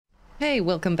Hey,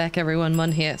 welcome back everyone,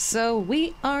 Mon here. So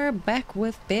we are back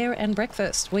with Bear and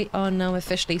Breakfast. We are now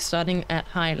officially starting at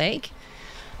High Lake.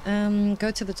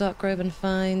 Go to the Dark Grove and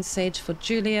find Sage for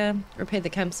Julia. Repair the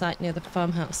campsite near the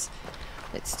farmhouse.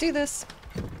 Let's do this.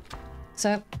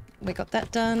 So, we got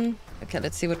that done. Okay,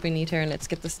 let's see what we need here and let's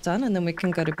get this done and then we can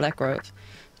go to Black Grove.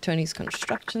 Tony's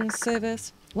Construction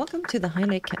Service. Welcome to the High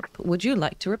Lake camp. Would you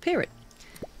like to repair it?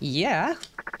 Yeah.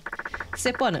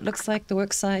 Step 1, it looks like the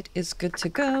worksite is good to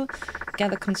go.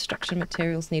 Gather construction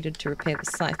materials needed to repair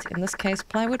the site. In this case,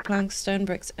 plywood planks, stone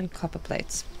bricks, and copper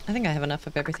plates. I think I have enough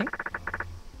of everything.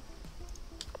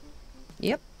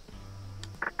 Yep.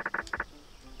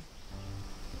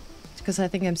 Because I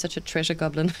think I'm such a treasure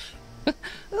goblin.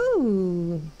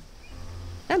 Ooh.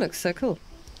 That looks so cool.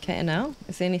 Okay, and now,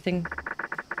 is there anything...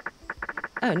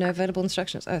 Oh, no available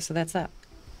instructions. Oh, so that's that.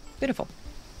 Beautiful.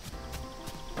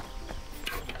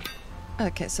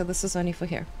 Okay, so this is only for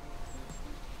here.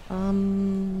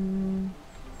 No,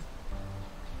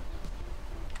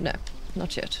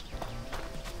 not yet.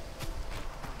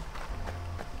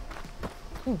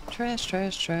 Oh, trash,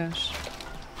 trash, trash.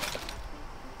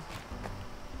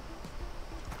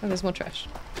 Oh, there's more trash.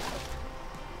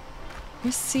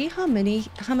 You see how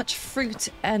much fruit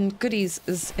and goodies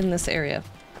is in this area.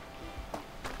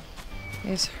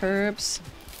 There's herbs.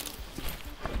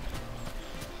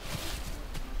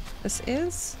 This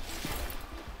is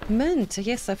mint.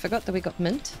 Yes, I forgot that we got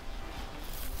mint.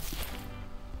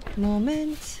 More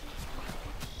mint.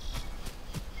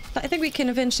 But I think we can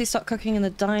eventually start cooking in the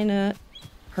diner.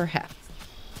 Perhaps.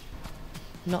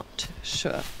 Not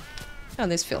sure. Oh,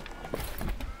 there's Phil.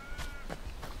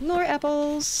 More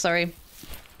apples. Sorry.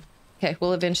 Okay,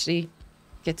 we'll eventually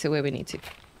get to where we need to.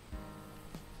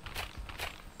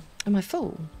 Am I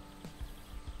full?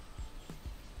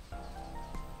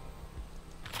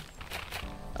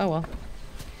 Oh well.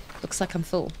 Looks like I'm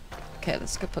full. Okay,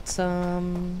 let's go put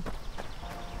some...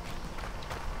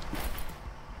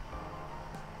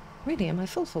 Really, am I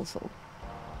full?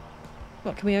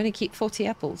 What, can we only keep 40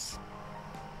 apples?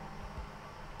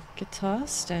 Guitar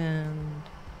stand.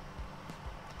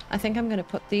 I think I'm going to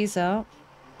put these out.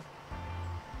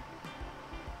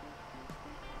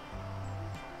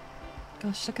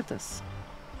 Gosh, look at this.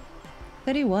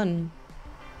 31.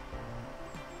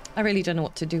 I really don't know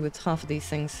what to do with half of these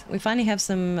things. We finally have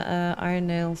some iron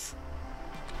nails.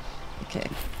 Okay,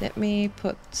 let me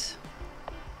put...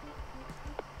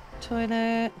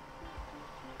 Toilet.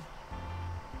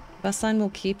 Bus sign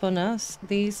will keep on us.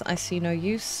 These I see no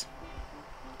use.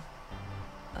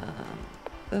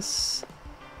 This.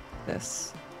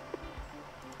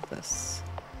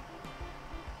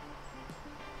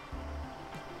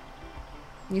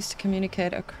 Used to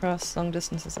communicate across long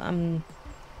distances.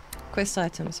 Quest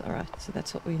items, alright, so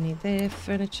that's what we need there.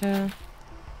 Furniture.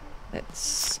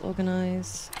 Let's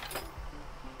organize.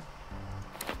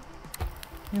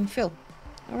 And fill.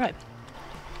 Alright.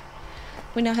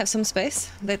 We now have some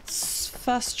space. Let's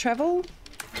fast travel.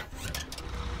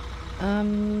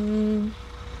 Oh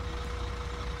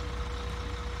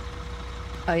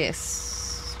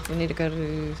yes. We need to go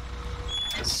to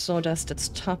Sawdust. It's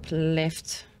top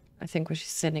left. I think where she's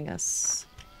sending us.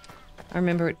 I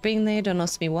remember it being there, don't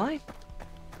ask me why.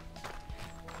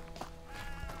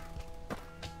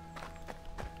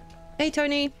 Hey,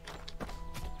 Tony!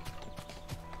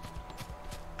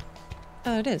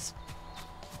 Oh, it is.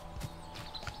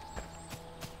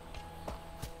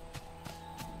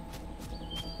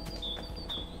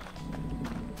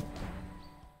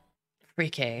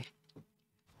 Freaky.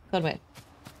 God, wait.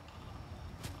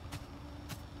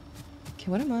 Okay,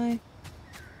 what am I?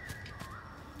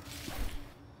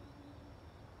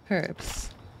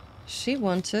 Herbs. She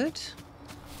wanted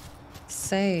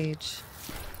sage.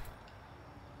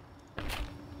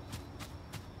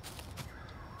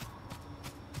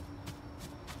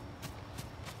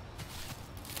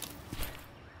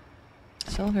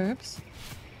 Sell herbs.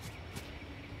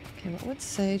 Okay, what would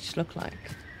sage look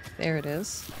like? There it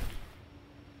is.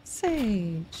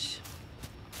 Sage.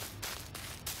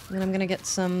 And then I'm gonna get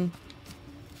some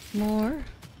more.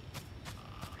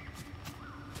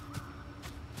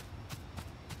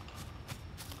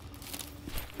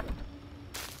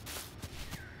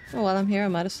 Oh, while I'm here, I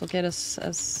might as well get us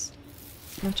as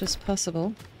much as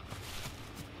possible.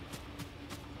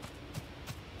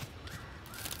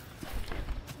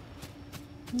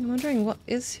 I'm wondering what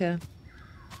is here.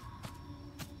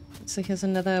 So here's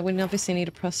another... We obviously need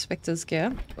a prospector's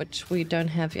gear, which we don't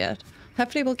have yet.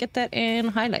 Hopefully we'll get that in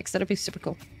High Lakes. That'll be super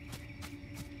cool.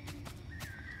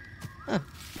 Oh.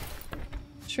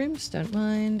 Shrooms, don't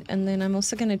mind. And then I'm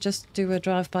also going to just do a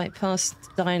drive-by past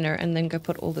diner and then go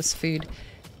put all this food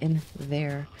in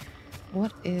there.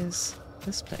 What is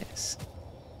this place?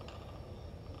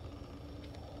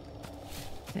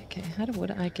 Okay,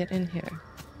 would I get in here?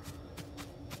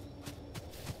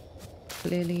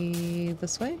 Clearly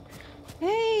this way?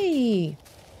 Hey!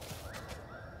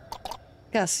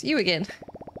 Gus, you again.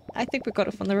 I think we got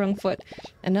off on the wrong foot.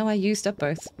 And now I used up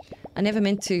both. I never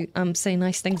meant to, say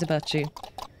nice things about you.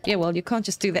 Yeah, well, you can't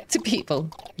just do that to people.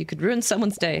 You could ruin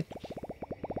someone's day.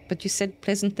 But you said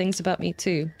pleasant things about me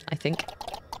too, I think.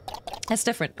 That's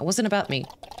different. It wasn't about me.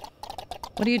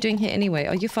 What are you doing here anyway?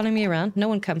 Are you following me around? No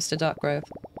one comes to Dark Grove.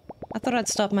 I thought I'd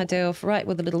start my day off right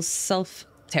with a little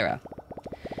self-terror.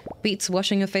 Beats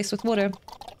washing your face with water.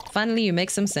 Finally, you make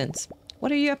some sense.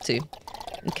 What are you up to?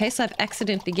 In case I've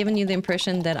accidentally given you the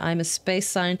impression that I'm a space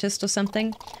scientist or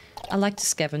something, I like to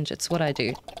scavenge. It's what I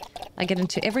do. I get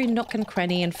into every nook and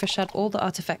cranny and fish out all the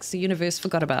artifacts the universe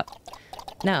forgot about.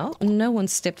 Now, no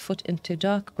one's stepped foot into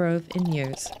Dark Grove in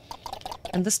years.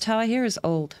 And this tower here is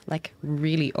old, like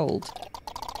really old.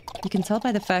 You can tell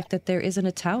by the fact that there isn't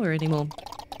a tower anymore.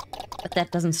 But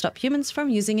that doesn't stop humans from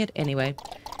using it anyway.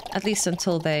 At least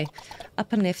until they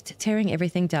up and left, tearing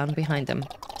everything down behind them.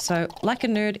 So, like a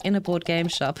nerd in a board game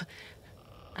shop,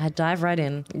 I dive right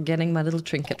in, getting my little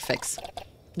trinket fix.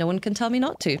 No one can tell me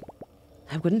not to.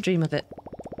 I wouldn't dream of it.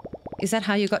 Is that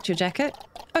how you got your jacket?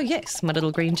 Oh yes, my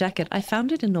little green jacket. I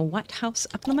found it in a white house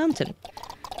up the mountain.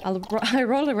 I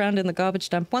roll around in the garbage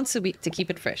dump once a week to keep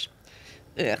it fresh.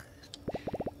 Ugh.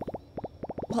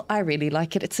 Well, I really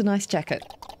like it. It's a nice jacket.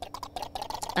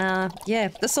 Yeah,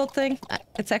 this old thing,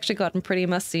 it's actually gotten pretty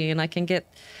musty and I can't get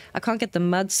the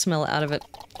mud smell out of it.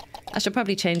 I should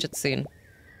probably change it soon.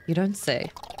 You don't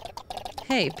say.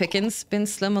 Hey, Pickens, been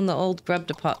slim on the old grub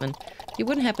department. You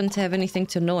wouldn't happen to have anything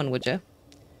to gnaw on, would you?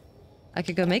 I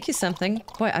could go make you something.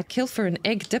 Boy, I'd kill for an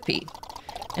egg dippy.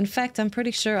 In fact, I'm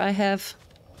pretty sure I have...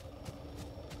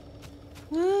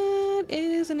 What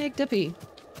is an egg dippy?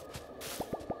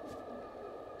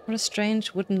 What a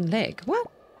strange wooden leg. What?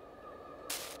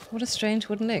 What a strange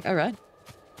wooden leg. Alright.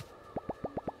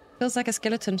 Feels like a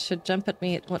skeleton should jump up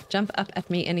at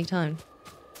me anytime.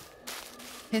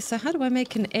 Okay, so how do I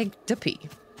make an egg dippy?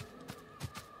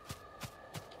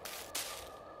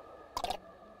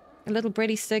 A little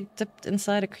bready stick dipped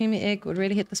inside a creamy egg would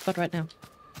really hit the spot right now.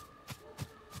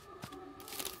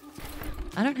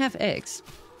 I don't have eggs.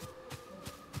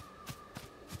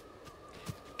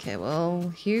 Okay, well,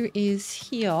 here is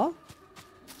here.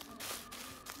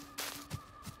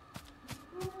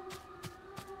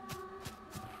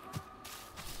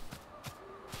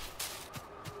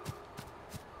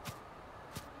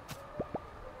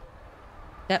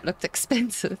 That looked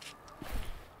expensive.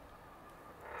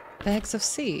 Bags of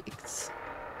seeds.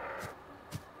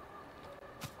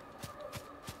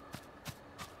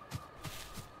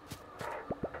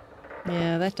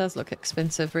 Yeah, that does look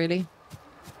expensive, really.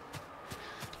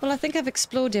 Well, I think I've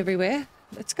explored everywhere.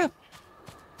 Let's go.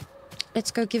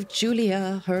 Let's go give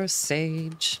Julia her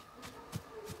sage.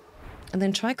 And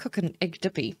then try cook an egg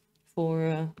dippy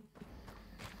for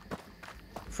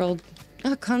old...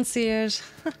 Oh, concierge.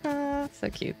 So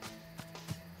cute.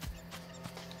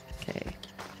 Okay.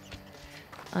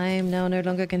 I am now no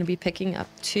longer going to be picking up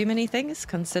too many things,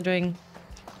 considering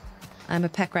I'm a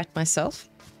pack rat myself.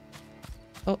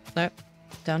 Oh, no.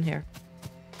 Down here.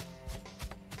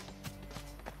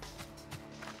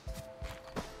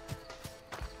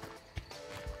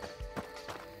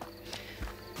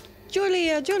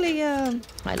 Julia, Julia!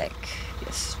 I like.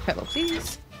 Yes, travel,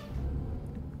 please.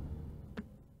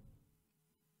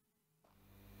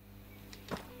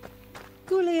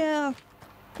 Julia!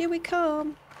 Here we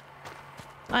come!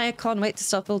 I can't wait to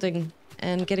start building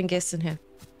and getting guests in here.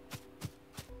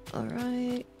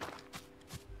 Alright.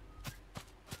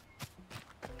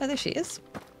 Oh, there she is.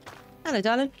 Hello,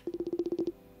 darling.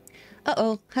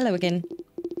 Uh-oh, hello again.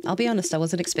 I'll be honest, I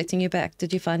wasn't expecting you back.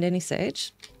 Did you find any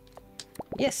sage?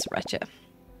 Yes, right here.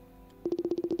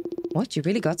 What, you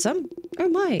really got some? Oh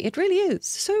my, it really is.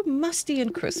 So musty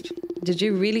and crisp. Did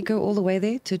you really go all the way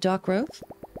there to Dark Grove?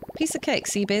 Piece of cake,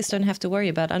 sea bears don't have to worry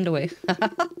about underwear.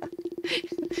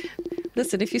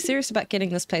 Listen, if you're serious about getting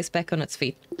this place back on its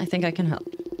feet, I think I can help.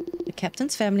 The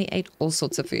captain's family ate all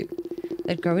sorts of food.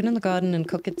 They'd grow it in the garden and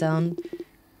cook it down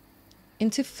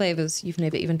into flavors you've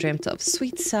never even dreamt of.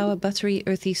 Sweet, sour, buttery,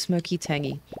 earthy, smoky,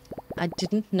 tangy. I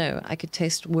didn't know I could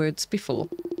taste words before.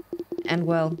 And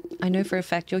well, I know for a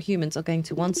fact your humans are going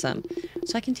to want some,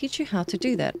 so I can teach you how to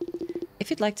do that. If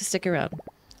you'd like to stick around,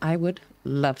 I would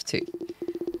love to.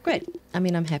 Great. I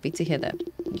mean, I'm happy to hear that.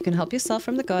 You can help yourself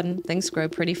from the garden. Things grow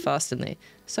pretty fast in there,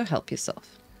 so help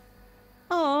yourself.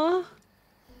 Aww.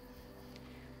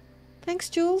 Thanks,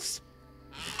 Jules.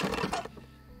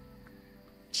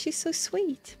 she's so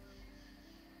sweet.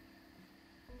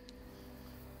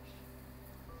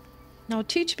 Now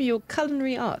teach me your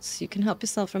culinary arts. You can help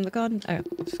yourself from the garden. Oh,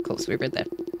 of course, we read that.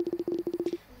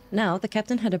 Now, the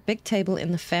captain had a big table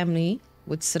and the family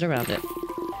would sit around it.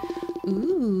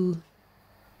 Ooh.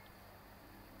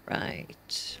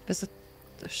 Right. Visit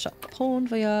the shop pawn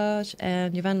voyage,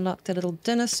 and you've unlocked a little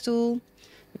dinner stool.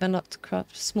 You've unlocked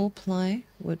craft small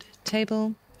plywood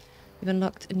table. You've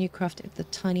unlocked a new craft of the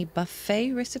tiny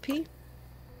buffet recipe.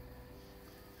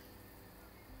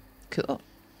 Cool.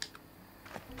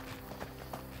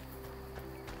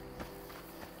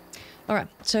 Alright,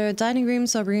 so dining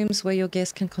rooms are rooms where your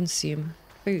guests can consume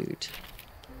food.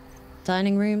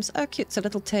 Dining rooms are cute, so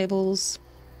little tables.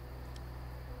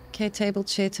 Okay, table,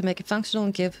 chair to make it functional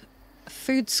and give a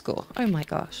food score. Oh my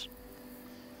gosh.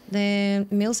 Then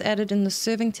meals added in the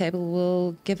serving table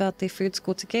will give out their food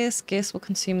score to guests. Guests will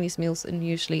consume these meals and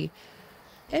usually...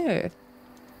 Oh.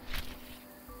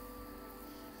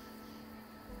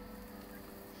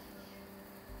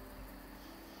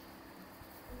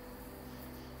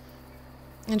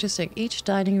 Interesting. Each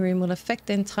dining room will affect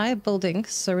the entire building,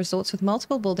 so resorts with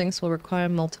multiple buildings will require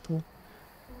multiple...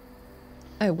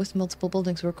 Oh, with multiple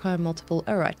buildings will require multiple...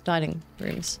 Alright, dining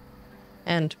rooms.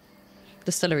 And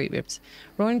distillery rooms.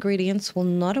 Raw ingredients will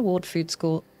not award food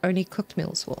score, only cooked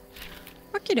meals will.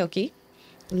 Okie dokie.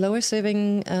 Lower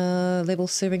serving level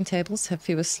serving tables have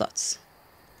fewer slots.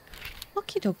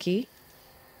 Okie dokie.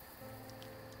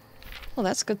 Well,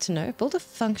 that's good to know. Build a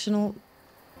functional...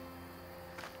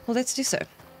 Well, let's do so.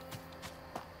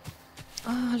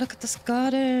 Oh, look at this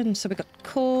garden. So we got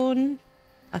corn.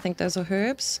 I think those are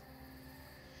herbs.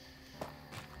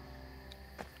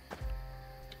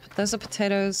 Those are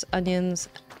potatoes, onions.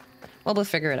 Well, we'll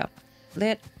figure it out.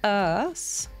 Let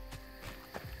us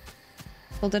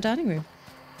build a dining room.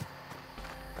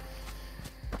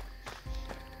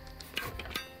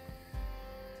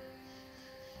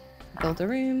 Build a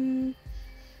room.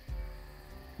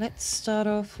 Let's start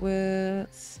off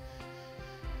with...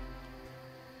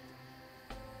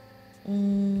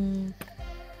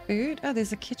 food? Oh,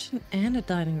 there's a kitchen and a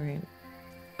dining room.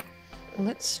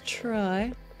 Let's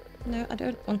try... No, I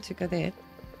don't want to go there.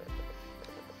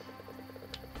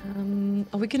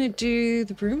 Are we going to do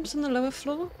the rooms on the lower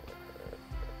floor?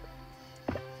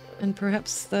 And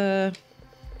perhaps the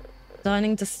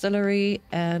dining, distillery,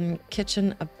 and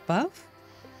kitchen above?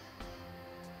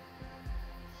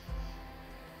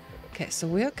 Okay, so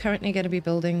we're currently going to be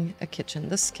building a kitchen.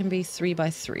 This can be 3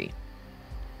 by 3.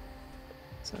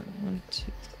 So 1, 2,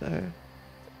 3.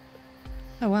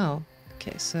 Oh wow.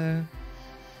 Okay, so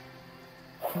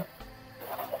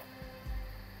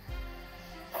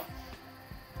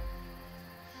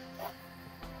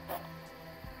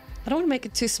I don't want to make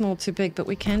it too small, too big, but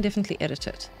we can definitely edit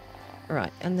it. All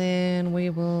right, and then we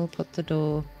will put the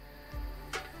door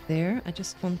there. I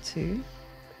just want to...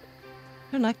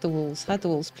 I don't like the walls. Hide the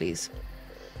walls, please.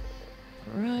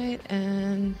 All right,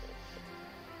 and...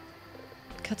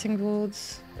 cutting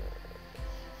boards.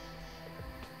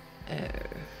 Oh.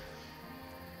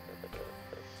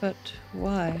 But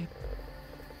why?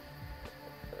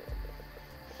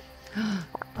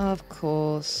 Of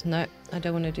course. No, I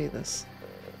don't want to do this.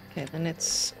 Okay, then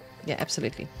it's... Yeah,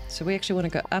 absolutely. So we actually want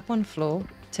to go up one floor,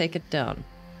 take it down.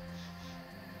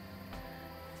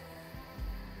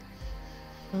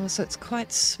 Oh, so it's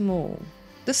quite small.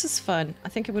 This is fun. I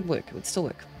think it would work. It would still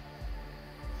work.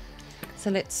 So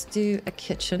let's do a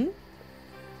kitchen.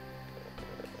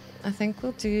 I think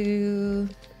we'll do...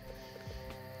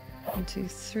 1, 2,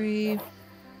 3.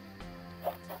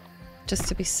 Just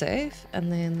to be safe.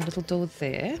 And then the little door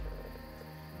there.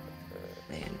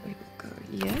 Then we will go,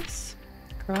 yes.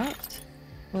 Craft.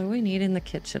 What do we need in the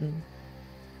kitchen?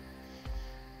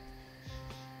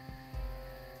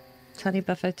 Tiny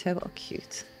buffet table. Oh,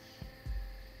 cute.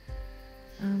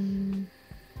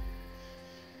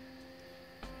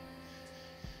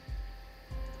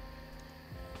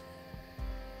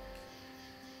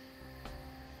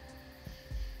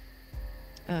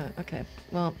 Okay.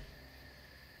 Well,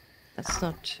 that's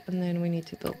not... And then we need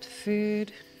to build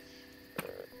food.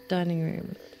 Dining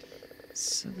room.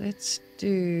 So let's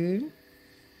do...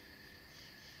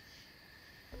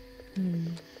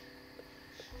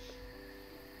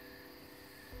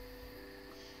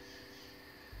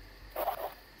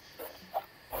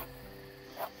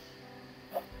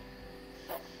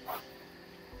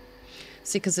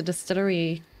 See, because the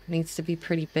distillery needs to be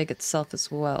pretty big itself as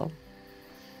well.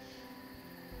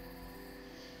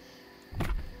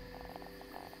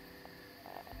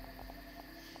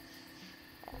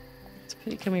 It's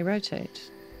pretty... Can we rotate?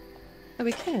 Oh,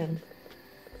 we can.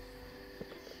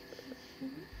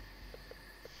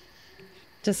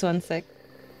 Just one sec.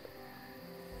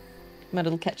 My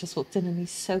little cat just walked in and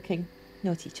he's soaking.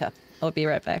 Naughty chap. I'll be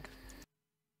right back.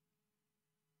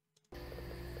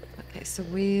 Okay, so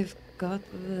we've got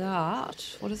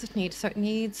that. What does it need? So it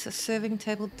needs a serving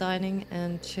table, dining,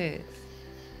 and chairs.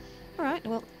 Alright,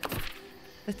 well,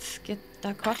 let's get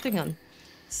that crafting on.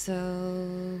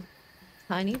 So,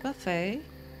 tiny buffet.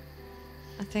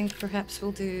 I think perhaps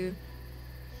we'll do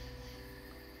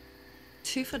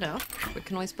 2 for now. We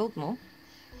can always build more.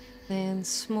 Then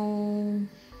small...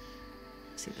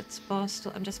 Let's see, that's bar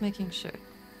still. I'm just making sure.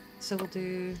 So we'll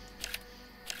do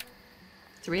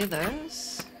 3 of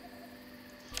those.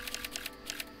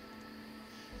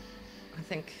 I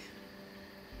think...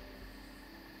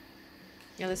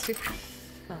 Yeah, let's do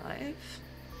 5.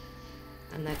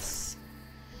 And let's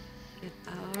get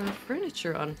our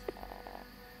furniture on.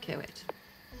 Okay, wait.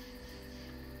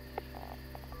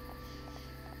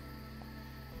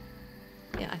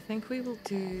 Yeah, I think we will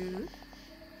do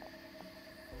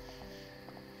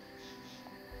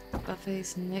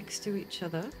buffets next to each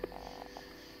other.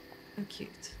 How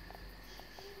cute.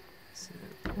 So,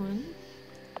 1.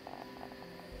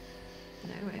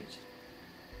 No, wait.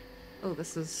 Oh,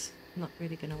 this is not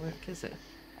really gonna work, is it?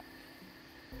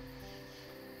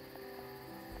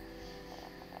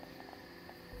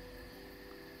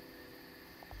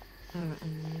 Oh,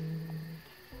 and then...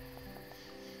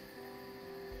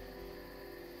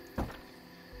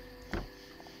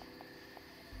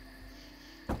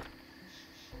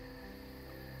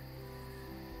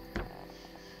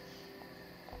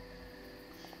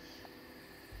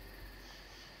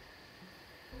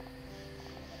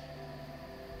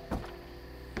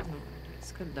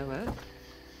 Let's go lower.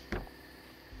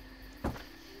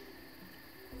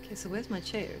 Okay, so where's my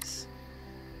chairs?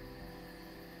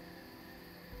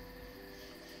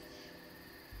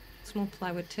 Small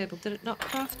plywood table. Did it not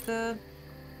craft the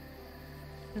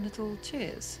little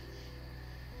chairs?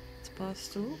 It's a bar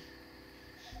stool.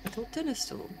 Little dinner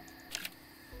stool.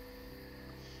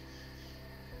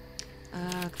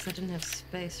 Ah, because I didn't have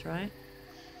space, right?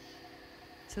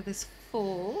 So there's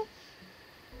 4.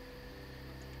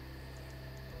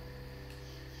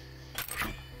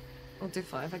 We'll do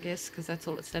 5, I guess, because that's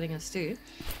all it's letting us do.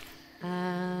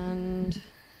 And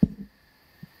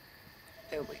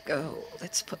there we go.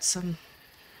 Let's put some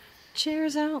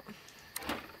chairs out.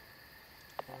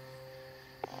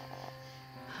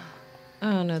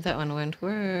 Oh no, that one won't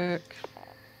work.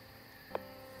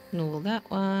 Nor that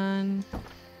one.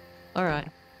 Alright.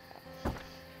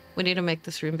 We need to make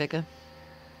this room bigger.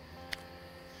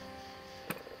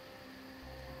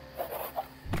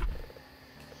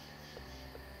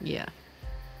 Yeah.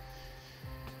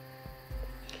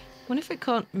 What if I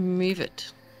can't move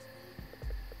it?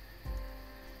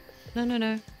 No, no,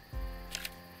 no.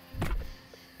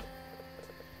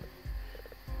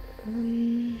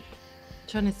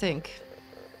 Trying to think.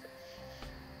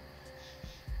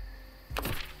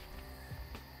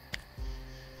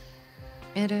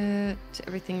 Edit.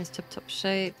 Everything is tip-top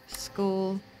shape.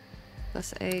 School.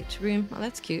 +8. Room. Oh,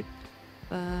 that's cute.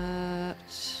 But...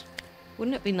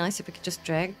 wouldn't it be nice if we could just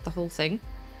drag the whole thing?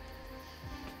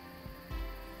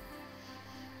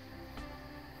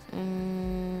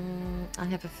 I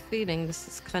have a feeling this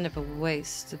is kind of a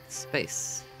waste of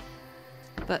space.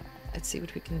 But let's see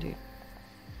what we can do.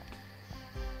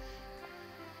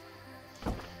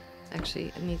 Actually,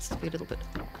 it needs to be a little bit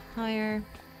higher.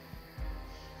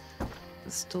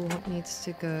 The stool needs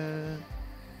to go...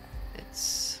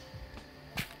 Let's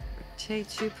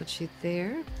rotate you, put you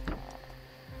there.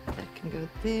 That can go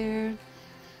there.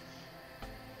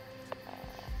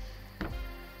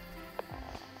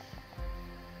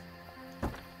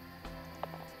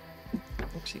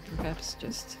 Actually, perhaps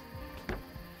just...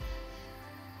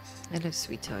 Hello,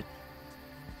 sweetheart.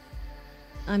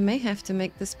 I may have to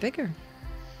make this bigger.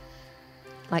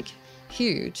 Like,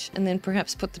 huge. And then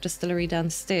perhaps put the distillery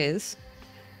downstairs.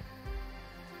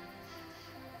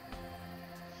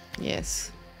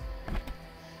 Yes.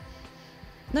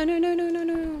 No, no, no, no, no,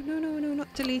 no, no, no, no,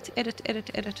 not delete. Edit,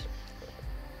 edit, edit.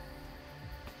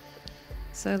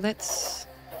 So let's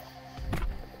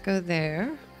go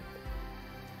there.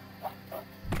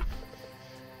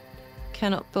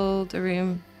 Cannot build a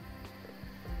room,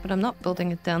 but I'm not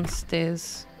building it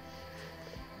downstairs.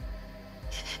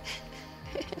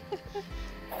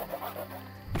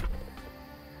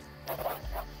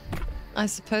 I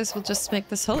suppose we'll just make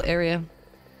this whole area.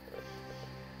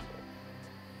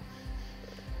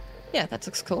 Yeah, that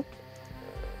looks cool.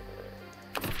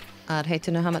 I'd hate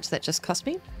to know how much that just cost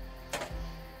me.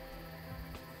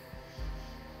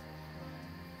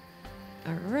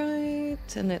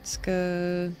 Alright, and let's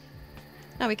go...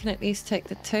 Now we can at least take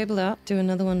the table out, do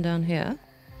another one down here.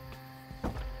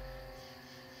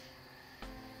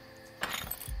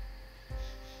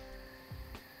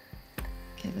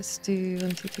 Okay, let's do 1,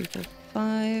 2, 3, 4,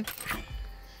 5.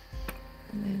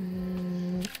 And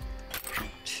then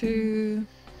 2.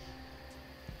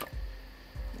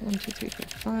 1, 2, 3, 4,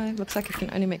 5. Looks like I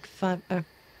can only make 5. Oh,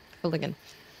 full again.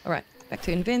 Alright, back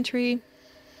to inventory.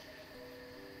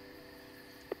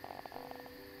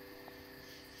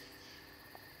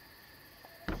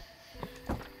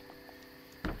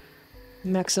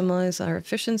 Maximize our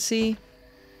efficiency.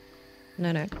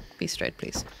 No, no, be straight,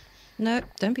 please. No,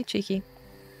 don't be cheeky.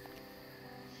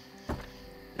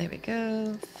 There we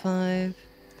go. 5.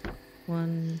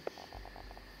 1,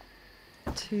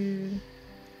 2,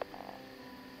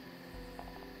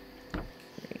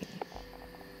 3,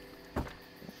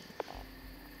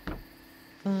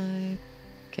 5.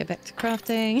 Okay, back to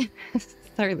crafting.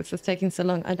 Sorry, this is taking so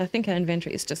long. I think our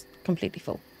inventory is just completely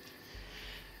full.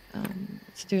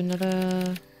 Let's do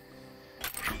another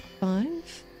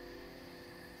 5.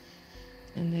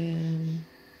 And then...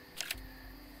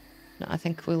 No, I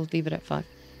think we'll leave it at 5.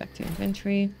 Back to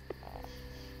inventory.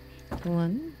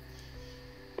 1.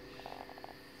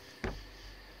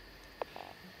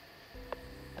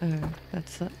 Oh,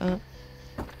 that's...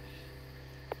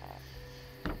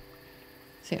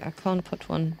 See, I can't put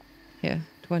one here.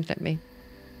 It won't let me.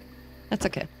 That's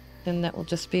okay. Then that will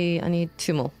just be... I need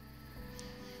 2 more.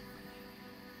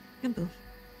 Come on.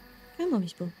 Come on,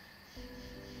 Miss Boo.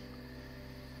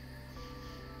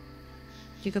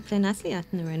 You go play nicely out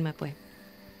in the rain, my boy.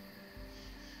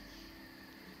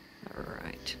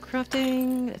 Alright,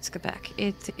 crafting. Let's go back.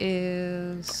 It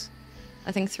is...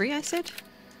 I think 3, I said?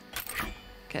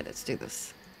 Okay, let's do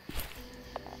this.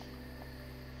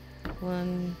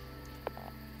 1,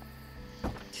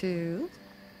 2,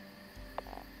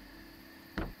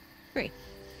 3.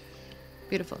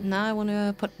 Beautiful. Now I want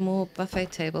to put more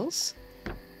buffet tables.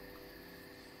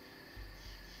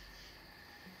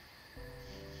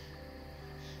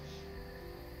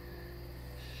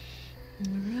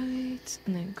 Alright,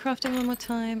 and then crafting one more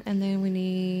time, and then we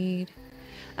need...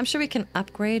 I'm sure we can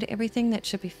upgrade everything, that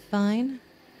should be fine.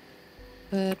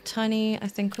 But tiny, I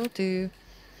think we'll do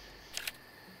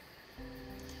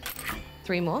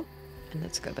 3 more, and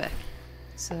let's go back.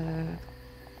 So...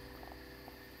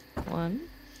 1,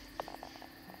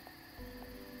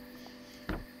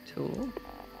 2.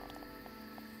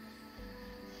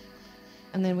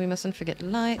 And then we mustn't forget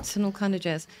lights and all kind of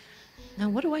jazz. Now,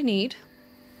 what do I need?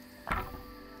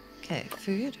 Okay,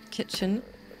 food, kitchen.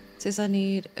 It says I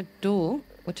need a door,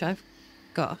 which I've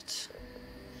got,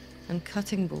 and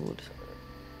cutting board.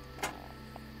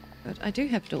 But I do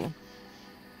have door.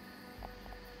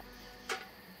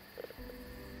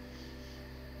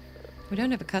 We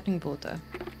don't have a cutting board, though.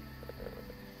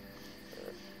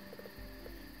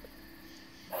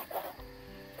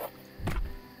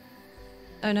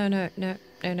 Oh, no, no, no,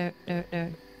 no, no, no,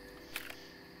 no.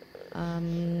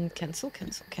 Cancel,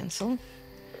 cancel, cancel.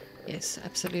 Yes,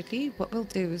 absolutely. What we'll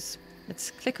do is, let's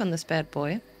click on this bad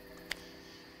boy.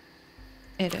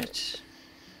 Edit.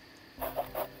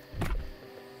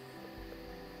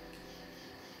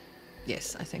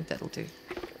 Yes, I think that'll do.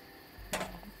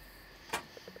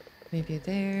 Maybe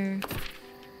there.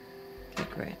 Okay,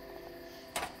 great.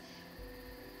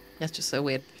 That's just so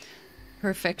weird.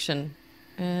 Perfection.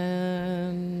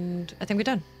 And I think we're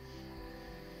done.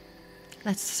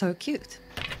 That's so cute.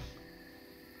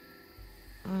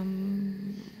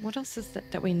 What else is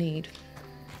that we need?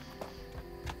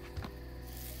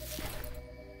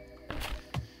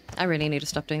 I really need to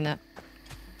stop doing that.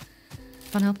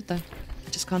 Can't help it though. I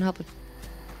just can't help it.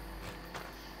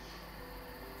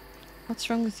 What's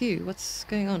wrong with you? What's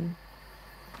going on?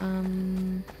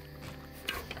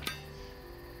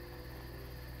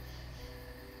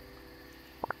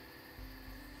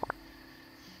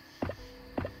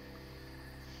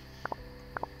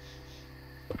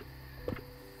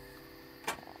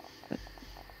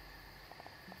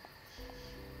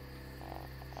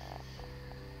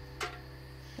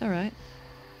 Alright.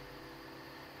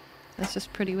 That's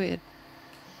just pretty weird.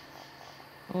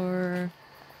 Or...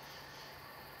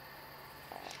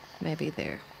 maybe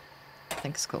there. I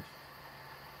think it's cool.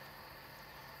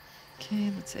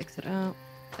 Okay, let's exit out.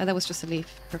 Oh, that was just a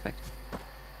leaf. Perfect.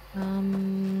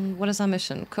 What is our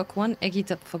mission? Cook 1 eggy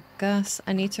dip for Gus.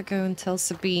 I need to go and tell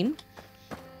Sabine.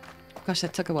 Gosh,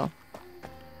 that took a while.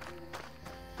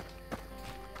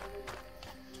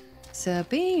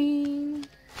 Sabine!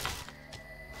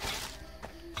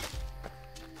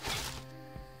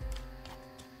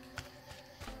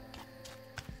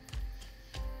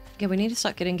 Yeah, we need to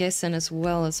start getting guests in as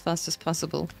well as fast as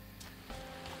possible.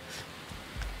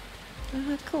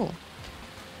 Cool.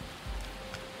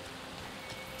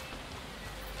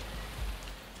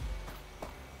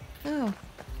 Oh.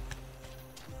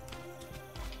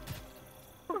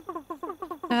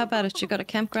 How about it? You got a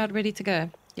campground ready to go?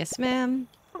 Yes, ma'am.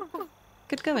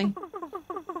 Good going.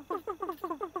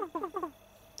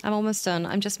 I'm almost done.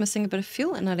 I'm just missing a bit of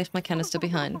fuel and I left my canister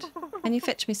behind. Can you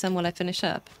fetch me some while I finish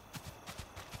up?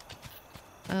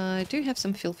 I do have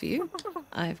some fuel for you.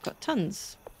 I've got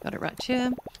tons. Got it right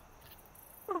here.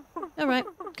 Alright,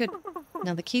 good.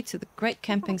 Now the key to the great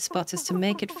camping spot is to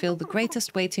make it feel the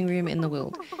greatest waiting room in the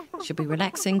world. It should be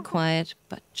relaxing, quiet,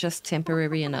 but just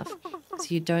temporary enough, so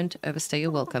you don't overstay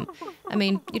your welcome. I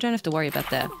mean, you don't have to worry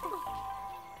about that.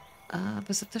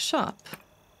 Visit the shop.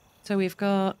 So we've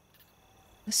got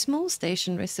a small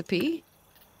station recipe,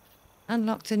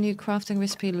 unlocked a new crafting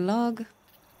recipe log,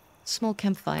 small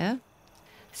campfire.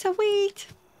 Sweet!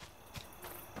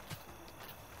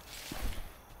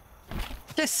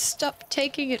 Just stop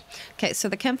taking it. Okay, so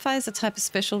the campfire is a type of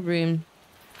special room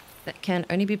that can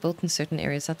only be built in certain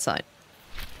areas outside.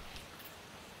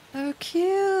 Oh,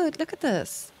 cute! Look at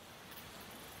this.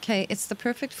 Okay, it's the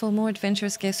perfect for more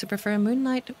adventurous guests who prefer a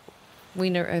moonlight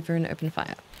wiener over an open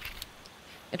fire.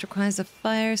 It requires a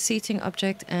fire, seating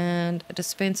object, and a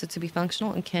dispenser to be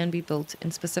functional and can be built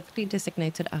in specifically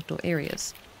designated outdoor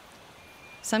areas.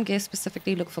 Some guests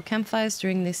specifically look for campfires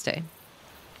during their stay.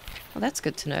 Well, that's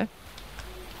good to know.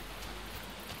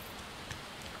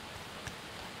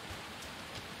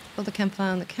 Build a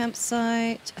campfire on the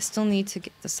campsite. I still need to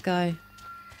get this guy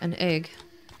an egg.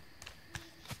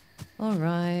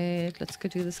 Alright, let's go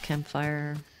do this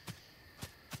campfire.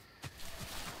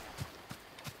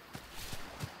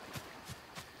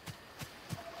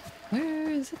 Where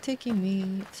is it taking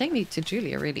me? It's taking me to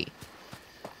Julia, really.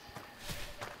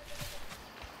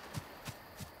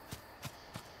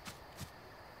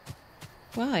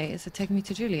 Why is it taking me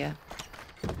to Julia?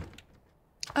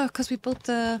 Oh, because we built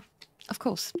the... Of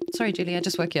course. Sorry, Julia, I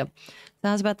just woke you up.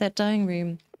 That was about that dining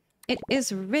room. It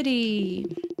is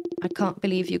ready. I can't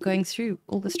believe you're going through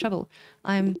all this trouble.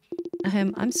 I'm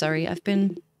sorry. I've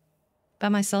been by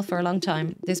myself for a long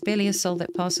time. There's barely a soul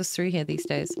that passes through here these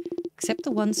days. Except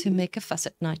the ones who make a fuss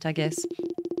at night, I guess.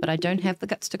 But I don't have the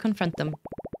guts to confront them.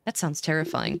 That sounds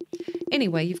terrifying.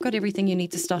 Anyway, you've got everything you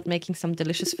need to start making some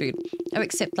delicious food. Oh,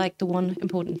 except like the one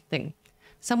important thing.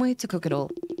 Somewhere to cook it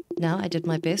all. Now, I did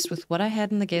my best with what I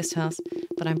had in the guest house,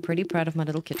 but I'm pretty proud of my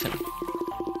little kitchen.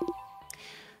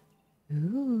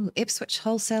 Ooh, Ipswich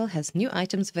Wholesale has new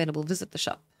items available. Visit the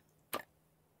shop.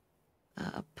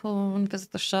 Pawn,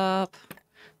 visit the shop.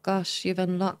 Gosh, you've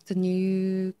unlocked the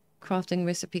new crafting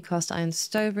recipe, cast iron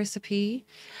stove recipe.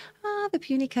 The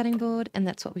puny cutting board, and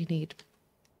that's what we need.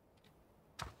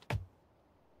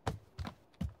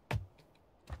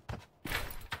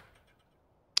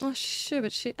 Oh, sure,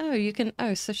 but she... Oh, you can...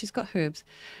 Oh, so she's got herbs.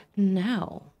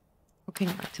 Now, cooking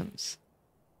items.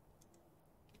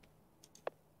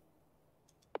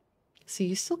 So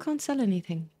you still can't sell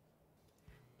anything.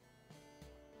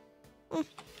 All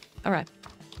right.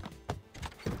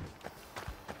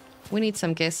 We need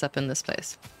some guests up in this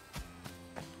place.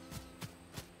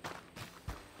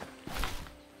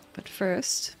 But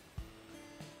first...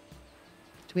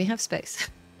 Do we have space?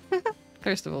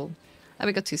 First of all. Oh,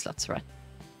 we got 2 slots, right.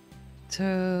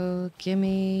 So, give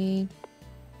me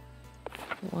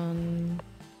 1,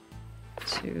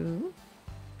 2.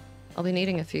 I'll be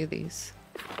needing a few of these.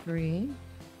 3,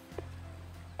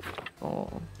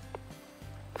 4,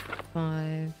 5.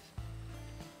 And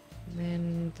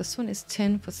then this one is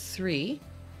 10 for 3.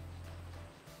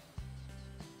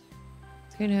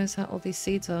 Who knows how all these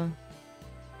seeds are?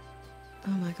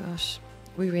 Oh my gosh.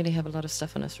 We really have a lot of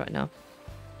stuff on us right now.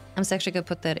 I'm just actually going to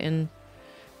put that in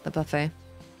the buffet.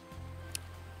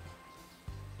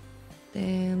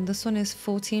 Then this one is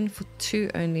 14 for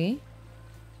 2 only.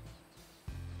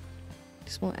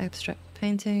 Small abstract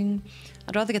painting.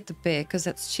 I'd rather get the bear because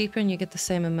that's cheaper and you get the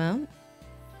same amount.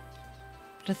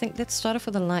 But I think let's start off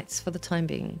with the lights for the time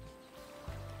being.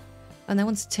 And that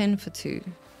one's 10 for 2.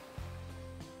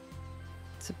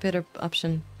 It's a better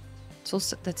option. It's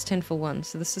also, that's 10 for 1.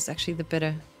 So this is actually the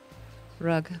better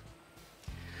rug.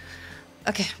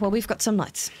 Okay, well, we've got some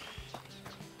lights.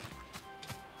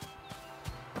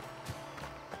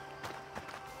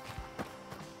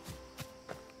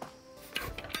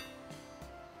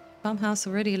 Farmhouse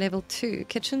already level 2.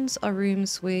 Kitchens are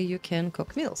rooms where you can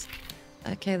cook meals.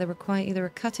 Okay, they require either a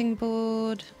cutting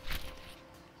board.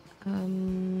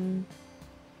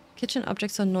 Kitchen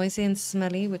objects are noisy and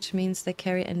smelly, which means they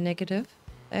carry a negative.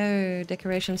 Oh,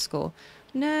 decoration score.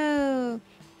 No!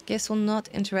 Guests will not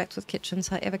interact with kitchens.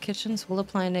 However, kitchens will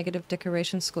apply a negative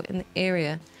decoration score in the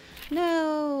area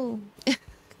No!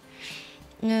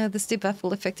 This debuff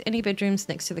will affect any bedrooms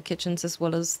next to the kitchens as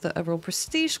well as the overall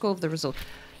prestige score of the resort.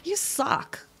 You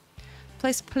suck!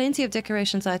 Place plenty of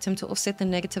decorations item to offset the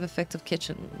negative effect of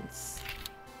kitchens.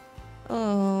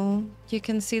 Oh, you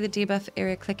can see the debuff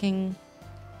area clicking.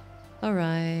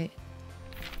 Alright.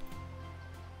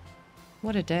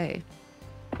 What a day.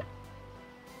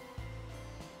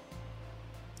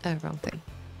 Oh, wrong thing.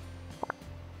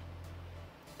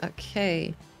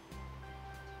 Okay.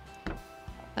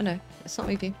 Oh no, it's not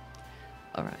moving.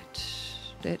 Alright.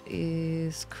 That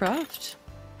is craft.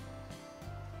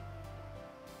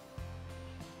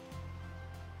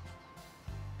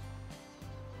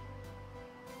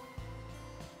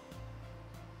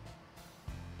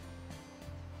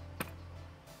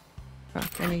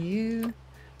 Craft any of you.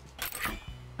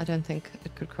 I don't think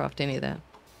it could craft any of that.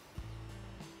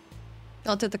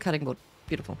 Oh, it did the cutting board.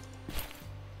 Beautiful.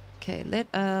 Okay,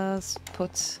 let us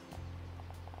put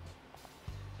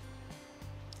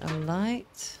a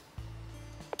light.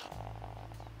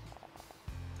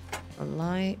 A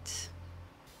light.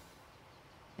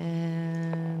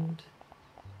 And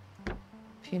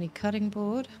puny cutting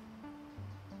board.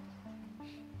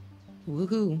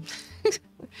 Woohoo.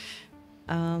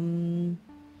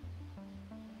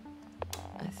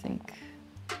 I think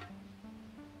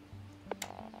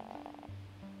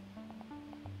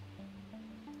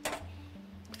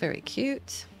very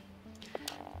cute.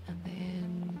 And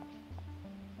then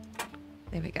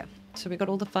there we go. So we got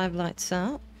all the 5 lights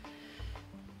out.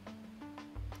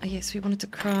 Oh yes, we wanted to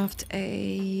craft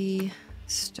a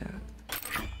stove.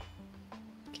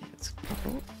 Okay, let's pop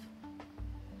off.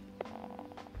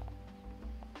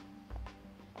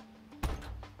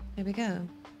 There we go.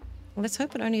 Well, let's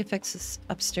hope it only affects us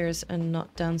upstairs and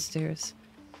not downstairs.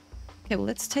 Okay, well,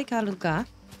 let's take our little guy.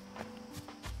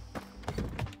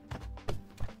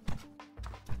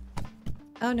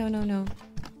 Oh, no, no, no.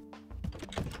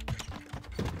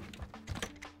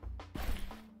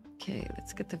 Okay,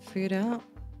 let's get the food out.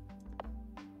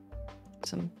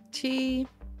 Some tea.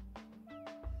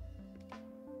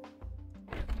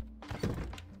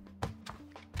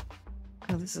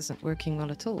 Oh, this isn't working well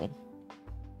at all.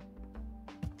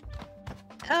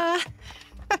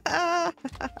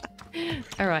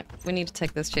 All right, we need to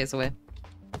take those chairs away.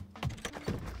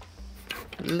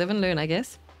 Live and learn, I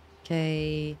guess.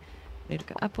 Okay, we need to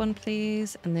go up one,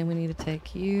 please, and then we need to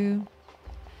take you.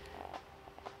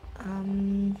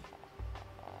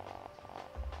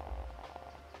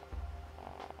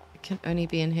 It can only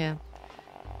be in here.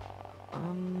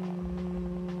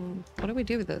 What do we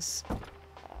do with this?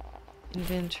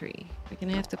 Inventory. We're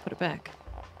gonna have to put it back.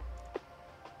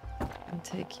 And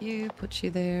take you, put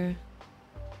you there.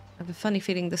 I have a funny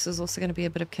feeling this is also going to be a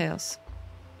bit of chaos.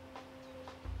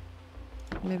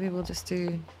 Maybe we'll just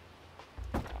do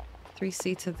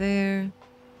 3-seater there.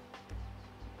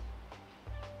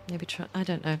 Maybe try... I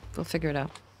don't know. We'll figure it out.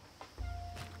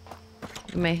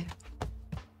 We may...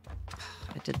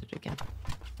 I did it again.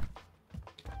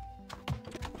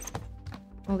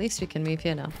 Well, at least we can move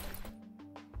here now.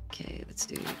 Okay, let's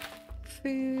do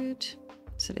food.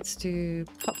 So let's do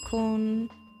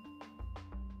popcorn.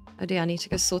 Oh dear, I need to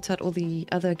go sort out all the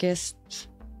other guests.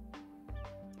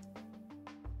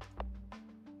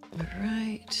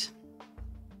 Alright.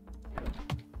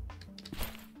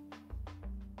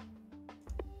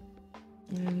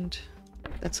 And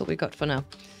that's all we got for now.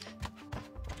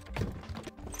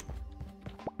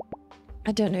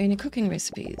 I don't know any cooking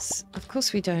recipes. Of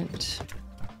course we don't.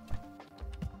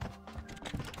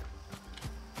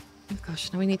 Oh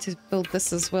gosh, now we need to build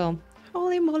this as well.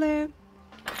 Holy moly.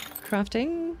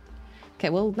 Crafting. Okay,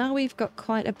 well now we've got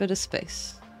quite a bit of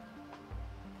space.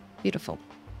 Beautiful.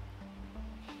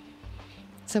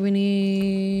 So we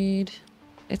need...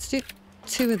 Let's do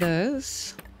 2 of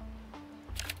those.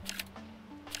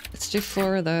 Let's do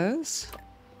 4 of those.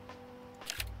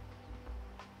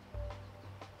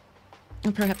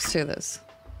 And perhaps 2 of those.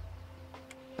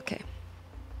 Okay.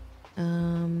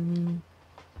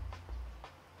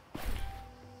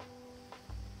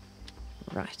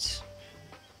 Right.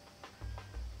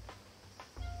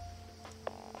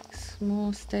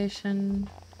 Small station.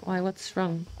 Why, what's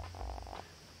wrong?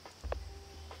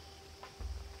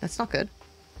 That's not good.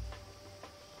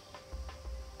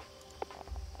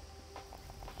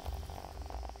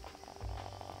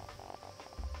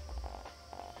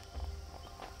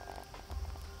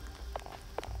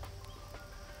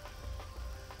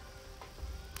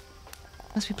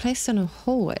 Must be placed in a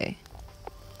hallway.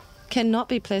 Cannot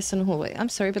be placed in a hallway. I'm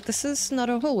sorry, but this is not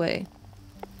a hallway.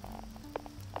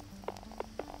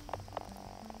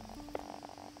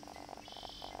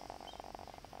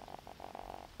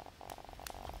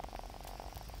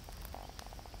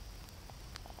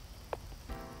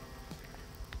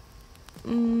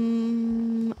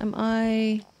 Am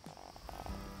I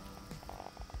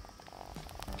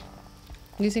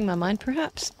losing my mind,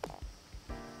 perhaps?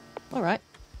 All right.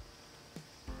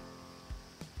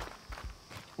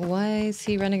 Why is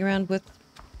he running around with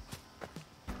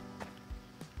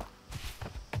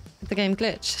the game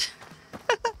glitch?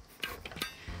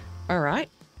 All right.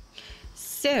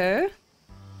 So,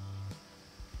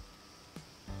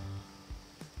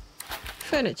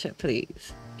 furniture,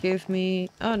 please. Give me...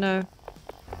 Oh, no.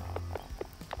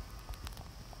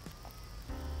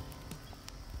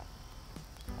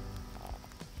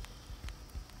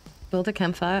 Build a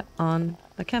campfire on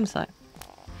the campsite.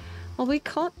 Well, we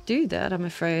can't do that, I'm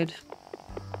afraid.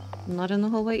 Not in the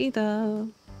hallway either.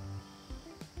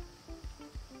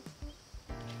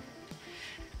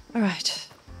 All right.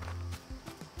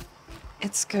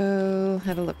 Let's go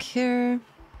have a look here.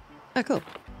 Oh, cool.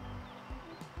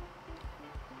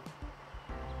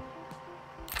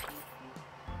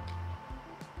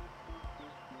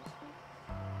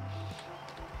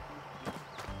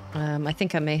 I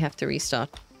think I may have to restart.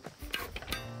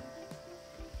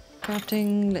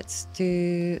 Crafting, let's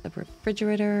do a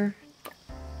refrigerator.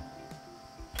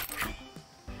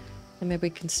 And maybe we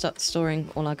can start storing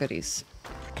all our goodies.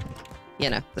 Yeah,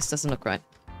 no, this doesn't look right.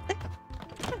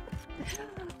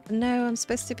 No, I'm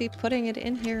supposed to be putting it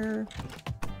in here.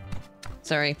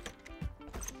 Sorry.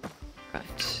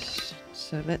 Right.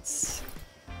 So let's...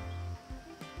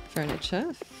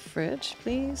 Furniture. Fridge,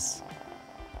 please.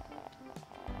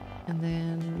 And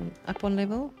then up one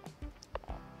level.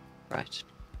 Right.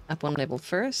 Up one level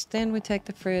first. Then we take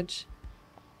the fridge.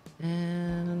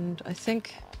 And I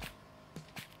think...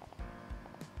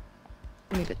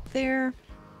 leave it there.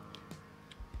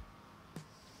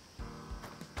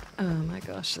 Oh my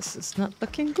gosh, this is not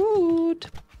looking good.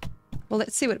 Well,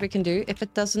 let's see what we can do. If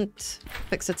it doesn't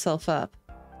fix itself up,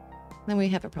 then we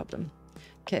have a problem.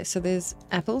 Okay, so there's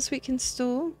apples we can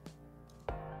store.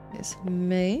 There's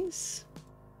maize.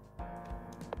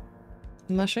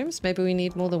 Mushrooms. Maybe we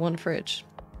need more than one fridge.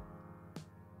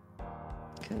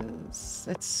 Because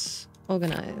let's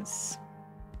organize.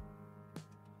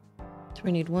 So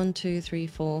we need 1, 2, 3,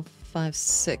 4, 5,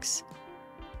 6.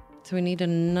 So we need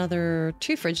another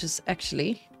 2 fridges,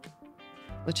 actually,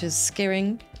 which is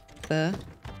scaring the...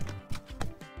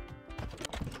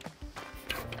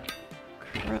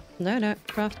 No,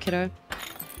 craft kiddo.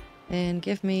 And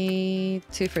give me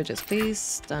 2 fridges,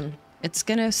 please. Done. It's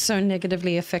gonna so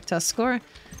negatively affect our score.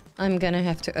 I'm gonna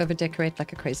have to over-decorate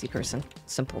like a crazy person.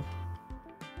 Simple.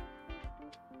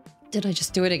 Did I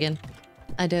just do it again?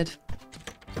 I did.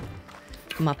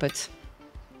 Muppet.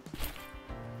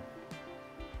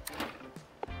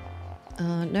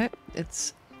 No,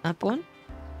 it's up one.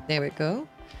 There we go.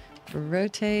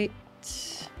 Rotate.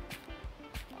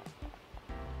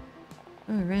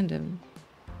 Oh, random.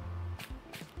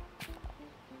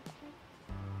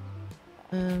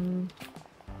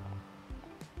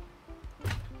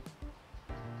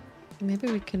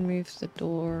 Maybe we can move the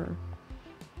door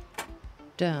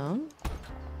down.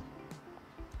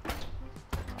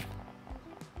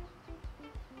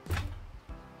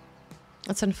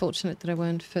 It's unfortunate that I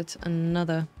won't fit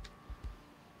another.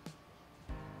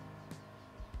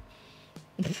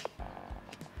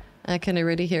 I can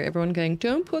already hear everyone going,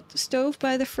 don't put the stove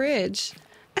by the fridge.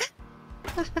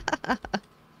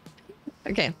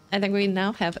 Okay, I think we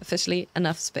now have officially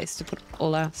enough space to put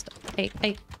all our stuff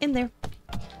in there.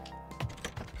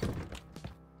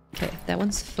 Okay, that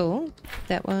one's full.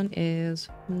 That one is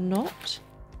not.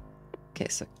 Okay,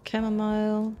 so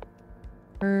chamomile,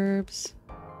 herbs,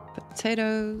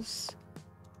 potatoes.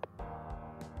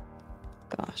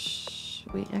 Gosh,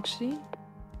 we actually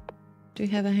do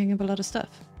have a hang of a lot of stuff.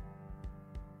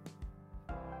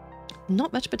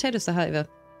 Not much potatoes, however.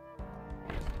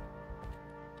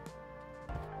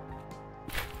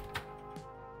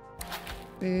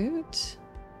 Food.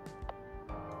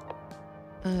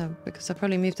 Because I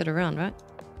probably moved it around, right?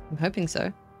 I'm hoping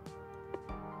so.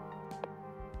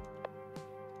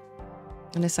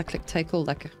 Unless I click take all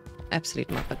like an absolute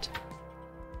muppet.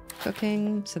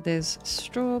 Cooking. So there's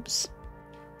straws.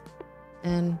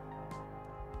 And...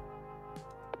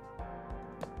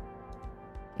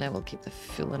 now we'll keep the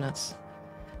fuel in us.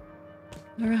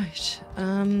 Alright.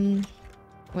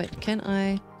 Wait, can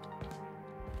I...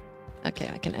 okay,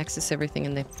 I can access everything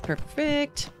in there.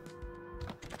 Perfect.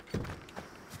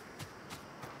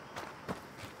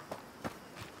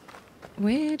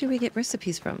 Where do we get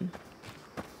recipes from?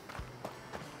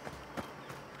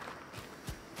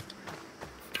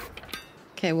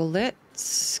 Okay, well,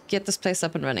 let's get this place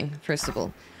up and running, first of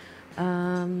all.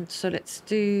 So let's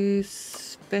do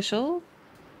special.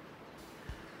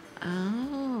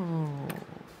 Oh.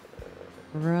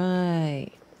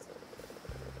 Right.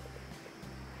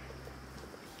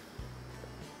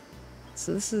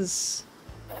 So this is...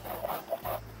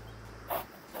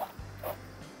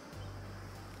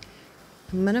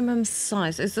 minimum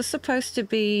size. Is this supposed to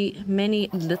be many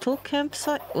little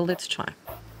campsites? Well, let's try.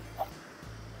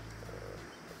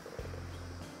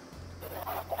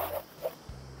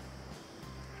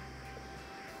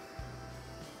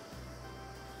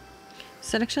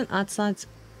 Selection outsides.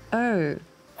 Oh.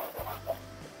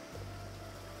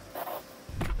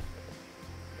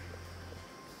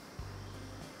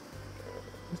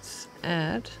 Let's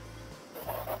add.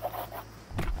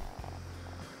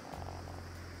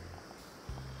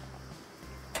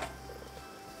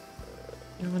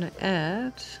 I want to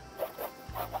add.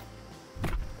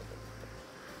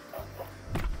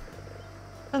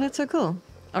 Oh, that's so cool.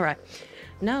 All right.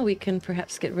 Now we can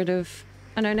perhaps get rid of...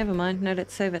 oh, no, never mind. No,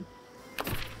 let's save it.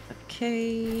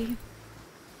 Okay.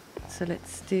 So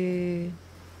let's do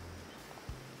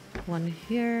one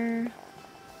here.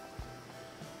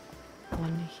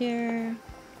 One here.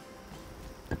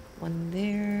 One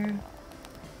there.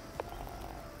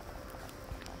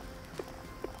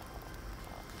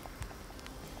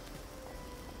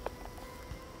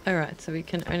 All right, so we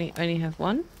can only have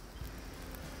one.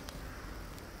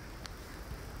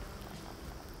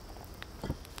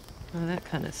 Oh, that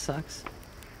kind of sucks.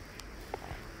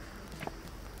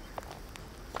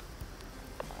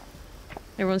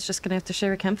 Everyone's just gonna have to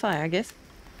share a campfire, I guess.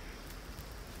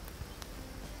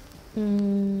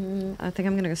 I think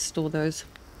I'm gonna go store those.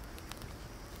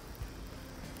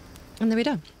 And there we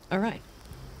go. All right.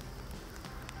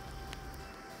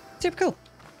 Super cool.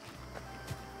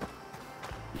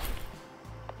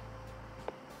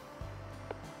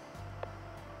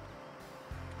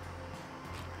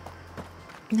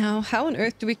 Now, how on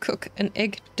earth do we cook an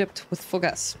egg dipped with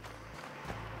fugas?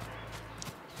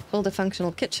 Build a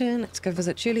functional kitchen. Let's go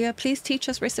visit Julia. Please teach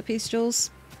us recipes,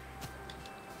 Jules.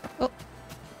 Oh.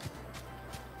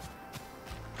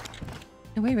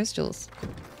 Now, where is Jules?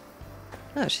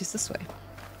 Oh, she's this way.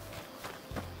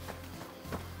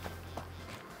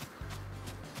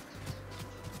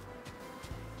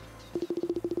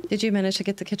 Did you manage to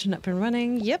get the kitchen up and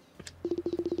running? Yep.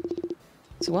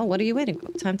 So, well, what are you waiting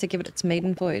for? Time to give it its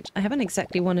maiden voyage. I haven't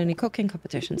exactly won any cooking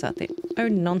competitions out there. Oh,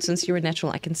 nonsense. You're a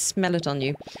natural. I can smell it on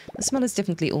you. The smell is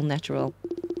definitely all natural.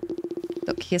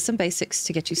 Look, here's some basics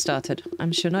to get you started.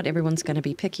 I'm sure not everyone's going to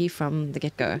be picky from the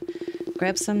get-go.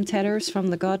 Grab some tatters from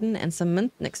the garden and some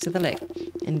mint next to the lake,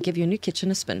 and give your new kitchen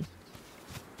a spin.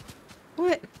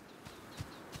 What?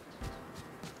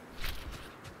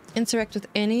 Interact with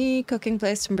any cooking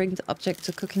place and bring the object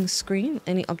to cooking screen.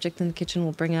 Any object in the kitchen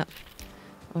will bring up.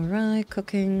 Alright,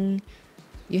 cooking.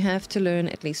 You have to learn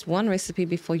at least one recipe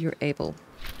before you're able.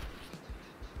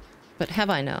 But have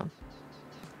I now?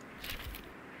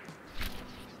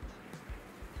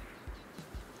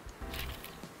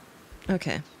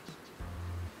 Okay.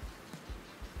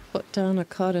 Put down a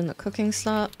card in the cooking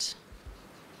slot.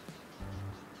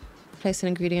 Place an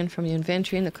ingredient from your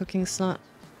inventory in the cooking slot.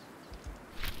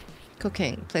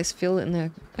 Cooking. Place fuel in the...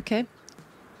 okay.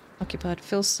 Occupied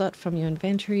fuel slot from your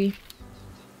inventory.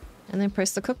 And then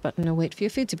press the cook button and wait for your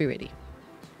food to be ready.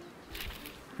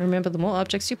 Remember, the more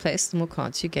objects you place, the more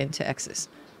cards you gain to access.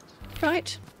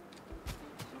 Right.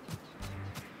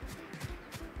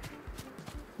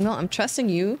 Well, I'm trusting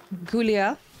you,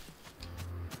 Julia.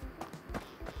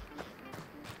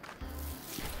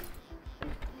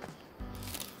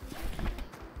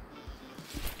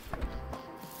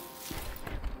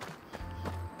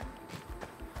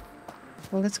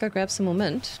 Well, let's go grab some more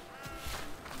mint.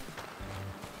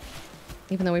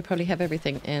 Even though we probably have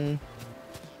everything in.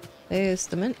 There's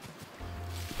the mint.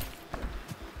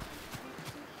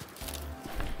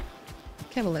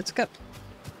 Okay, well, let's go.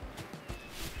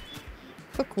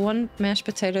 Cook 1 mashed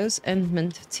potatoes and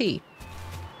mint tea.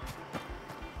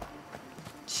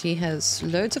 She has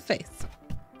loads of faith.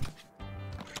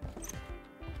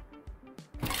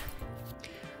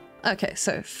 Okay,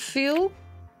 so fuel.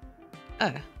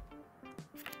 Oh.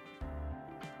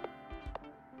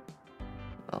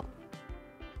 Well,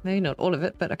 maybe not all of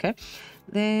it, but okay.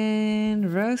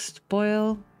 Then roast,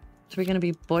 boil. So we're going to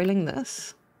be boiling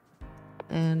this.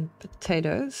 And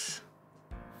potatoes.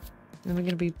 And we're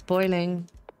going to be boiling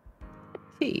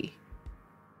tea.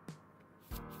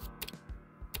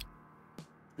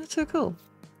 That's so cool.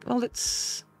 Well,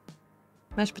 it's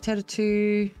mashed potato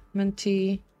 2, mint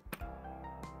tea.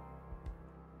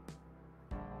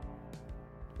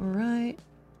 Alright.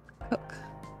 Cook.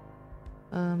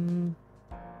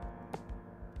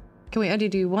 Can we only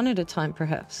do one at a time,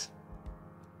 perhaps?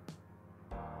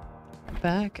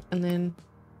 Back, and then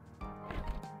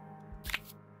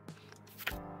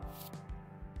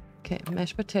Okay,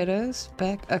 mashed potatoes,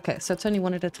 back. Okay, so it's only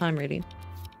one at a time, really.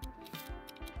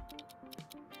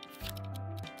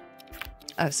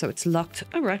 Oh, so it's locked.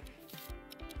 All right.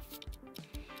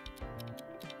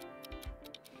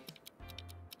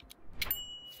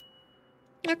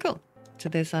 Oh, cool. So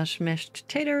there's our mashed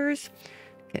taters.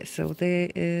 Okay, so there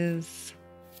is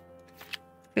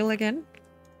fill again.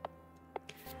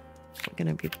 We're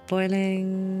gonna be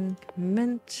boiling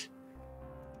mint.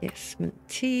 Yes, mint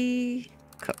tea.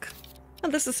 Cook. Oh,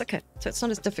 this is okay. So it's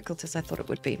not as difficult as I thought it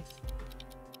would be.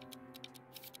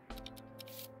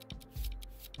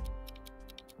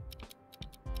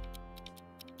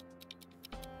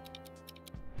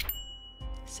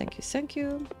 Thank you, thank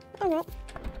you. Oh well.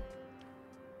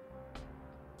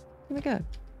 Here we go.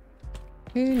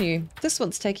 Who knew? This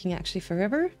one's taking actually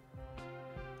forever.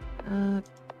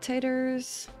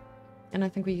 Taters. And I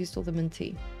think we used all the mint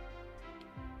tea.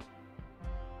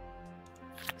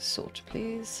 Salt,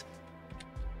 please.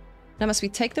 Now, must we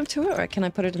take them to it, or can I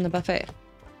put it in the buffet?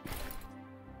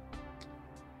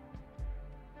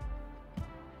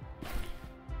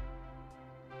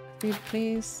 Food,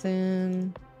 please,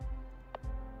 then...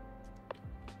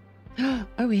 Oh,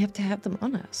 we have to have them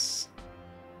on us.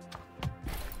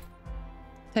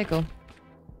 Take all.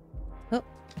 Oh.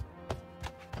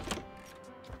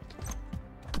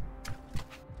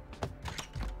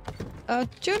 Oh,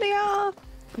 Julia!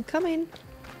 I'm coming.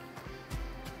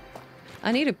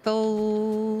 I need to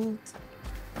build...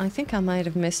 I think I might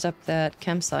have messed up that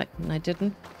campsite, and I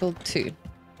didn't build 2.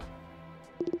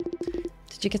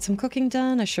 Did you get some cooking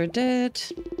done? I sure did.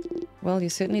 Well, you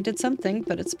certainly did something,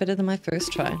 but it's better than my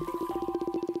first try.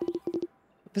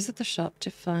 Visit the shop to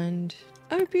find...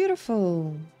 Oh,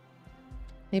 beautiful!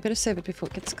 You better save it before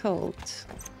it gets cold.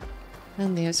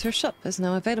 And there's her shop, is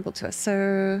now available to us.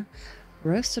 So...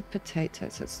 Roasted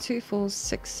potatoes. So it's 2, 4,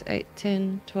 6, 8,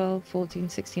 10, 12, 14,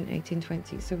 16, 18,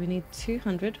 20. So we need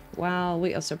 200. Wow,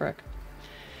 we are so broke.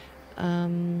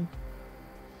 I'm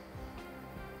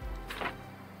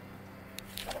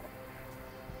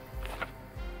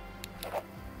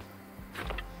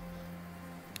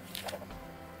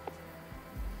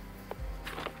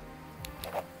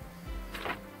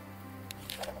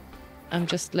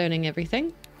just learning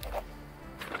everything.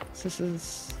 So this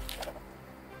is...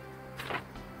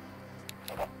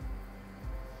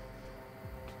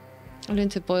 I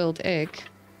learned a boiled egg.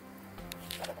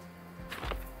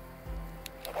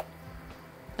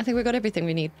 I think we got everything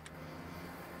we need.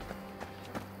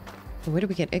 But where do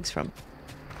we get eggs from?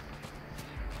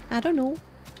 I don't know.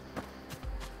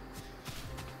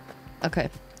 Okay.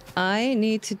 I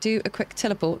need to do a quick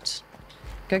teleport.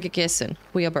 Go get Gerson.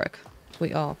 We are broke.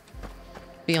 We are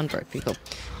beyond broke, people.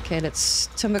 Okay, let's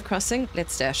timber crossing.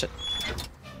 Let's dash it.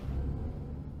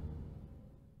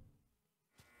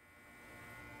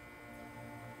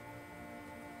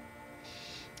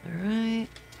 Alright.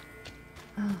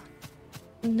 Oh,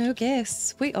 no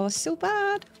guess. We are so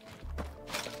bad.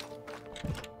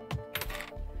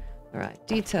 Alright,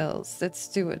 details. Let's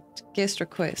do it. Guest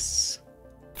requests.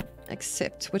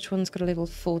 Accept. Which one's got a level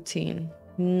 14?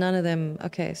 None of them.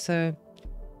 Okay, so...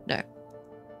 No.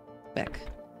 Back.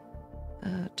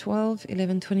 12,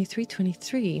 11, 23,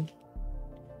 23.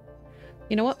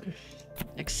 You know what?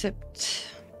 Accept...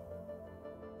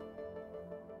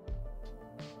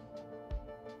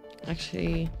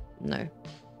 Actually, no.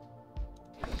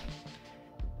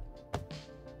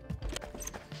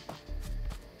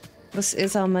 This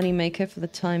is our money maker for the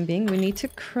time being. We need to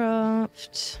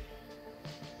craft...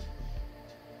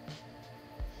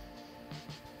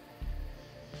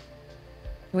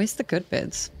 Where's the good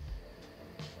beds?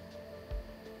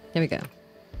 There we go.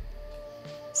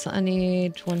 So I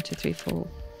need 1, 2, 3, 4,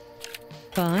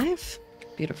 5.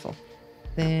 Beautiful.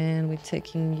 Then we're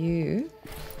taking you...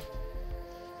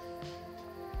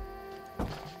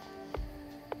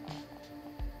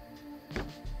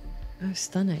 Oh,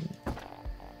 stunning.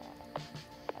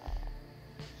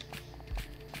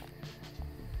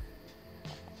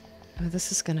 Oh,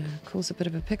 this is gonna cause a bit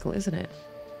of a pickle, isn't it?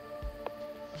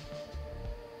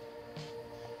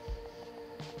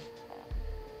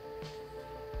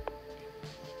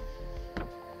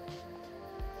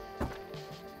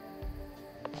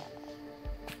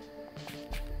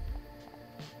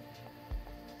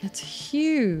 It's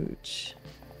huge.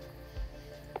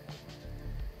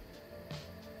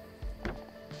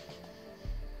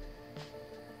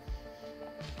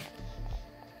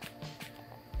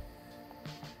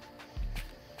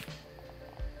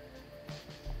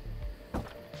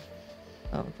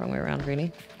 Oh, wrong way around, really.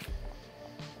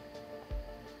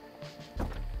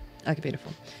 Okay,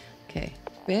 beautiful. Okay,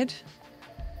 bed.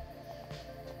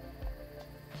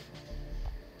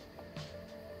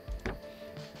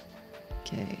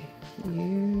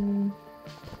 You.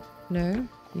 No,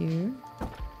 you.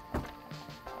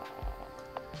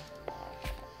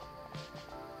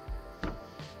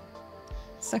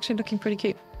 It's actually looking pretty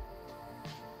cute.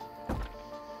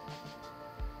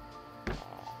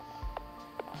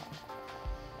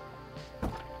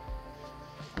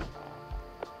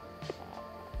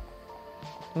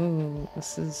 Oh,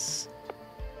 this is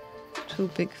too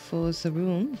big for the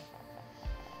room.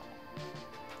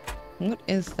 What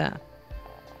is that?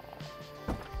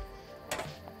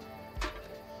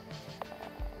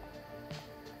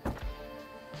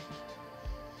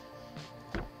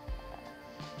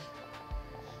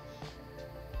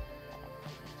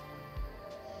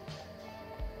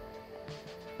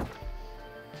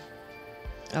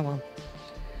 Oh well.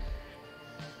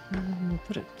 We'll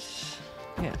put it...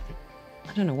 Yeah.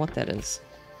 I don't know what that is.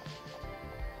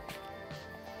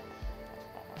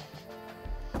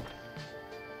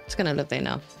 It's gonna live there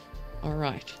now.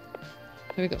 Alright.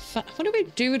 Here we go. What do we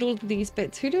do with all of these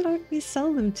bits? Who do we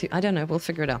sell them to? I don't know. We'll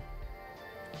figure it out.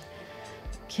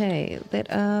 Okay,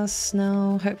 let us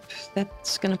now hope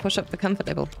that's gonna push up the comfort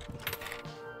level.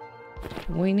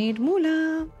 We need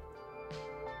moolah.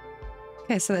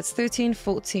 Okay, so that's 13,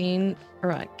 14.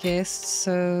 Alright, guests.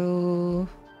 So...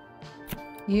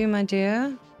 You, my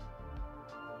dear.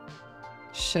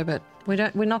 Shibbit.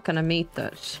 We're not gonna meet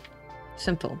that.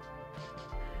 Simple.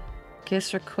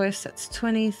 Guest request, that's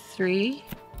 23.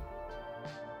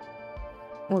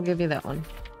 We'll give you that one.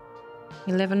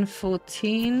 11,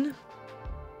 14.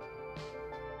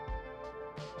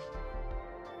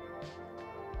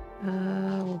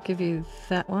 We'll give you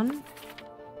that one.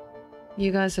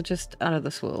 You guys are just out of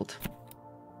this world.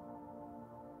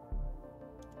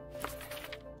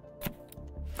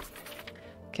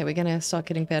 Okay, we're gonna start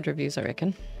getting bad reviews, I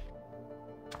reckon.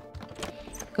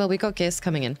 Well, we got guests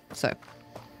coming in, so...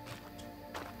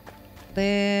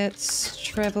 Let's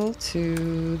travel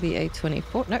to the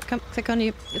A24. No, come, click on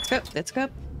you. Let's go, let's go.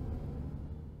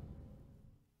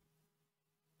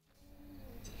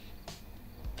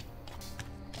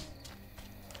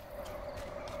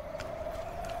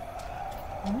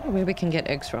 I wonder where we can get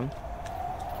eggs from.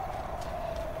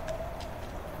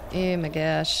 Oh my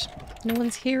gosh. No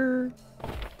one's here.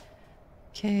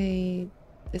 Okay.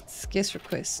 It's guest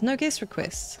requests. No guest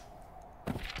requests.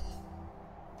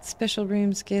 Special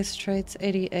rooms, guest traits,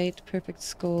 88, perfect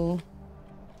score.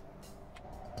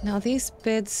 Now, are these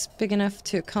beds big enough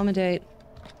to accommodate?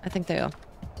 I think they are.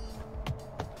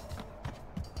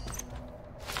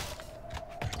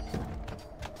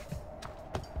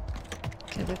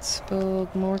 Okay, let's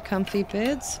build more comfy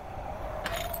beds.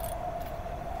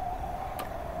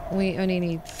 We only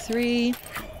need 3.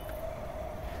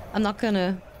 I'm not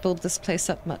gonna build this place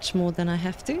up much more than I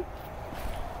have to.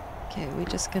 Okay, we're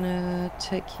just gonna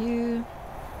take you.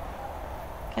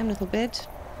 Come, little bed.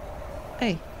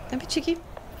 Hey, don't be cheeky.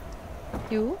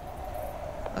 You?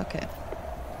 Okay.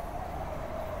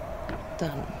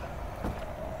 Done.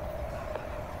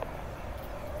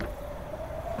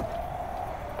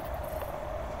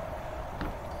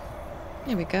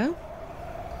 Here we go.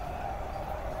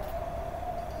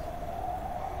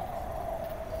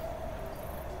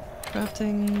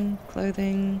 Crafting,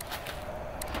 clothing,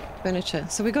 furniture.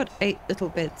 So we got 8 little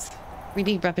beds.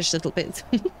 Really rubbish little beds.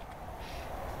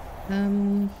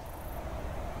 I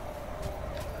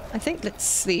think let's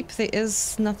sleep. There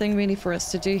is nothing really for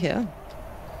us to do here.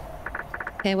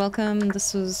 Okay, welcome.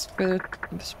 This was for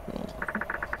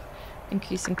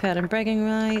increasing pad and bragging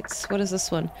rights. What is this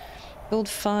one? Build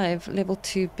 5 level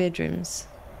 2 bedrooms.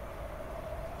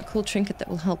 A cool trinket that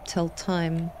will help tell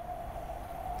time.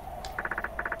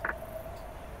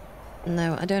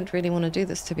 No, I don't really want to do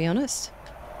this, to be honest.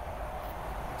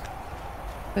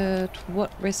 But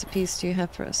what recipes do you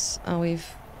have for us? Oh,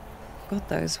 we've got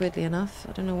those, weirdly enough.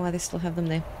 I don't know why they still have them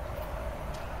there.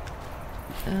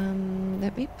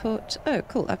 Let me put... Oh,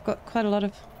 cool. I've got quite a lot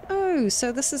of... Oh,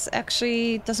 so this is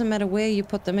actually... Doesn't matter where you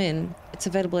put them in. It's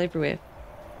available everywhere.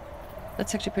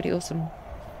 That's actually pretty awesome.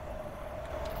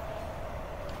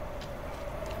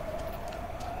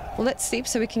 Well, let's sleep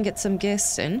so we can get some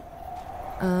guests in.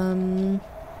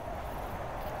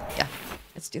 Yeah,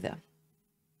 let's do that.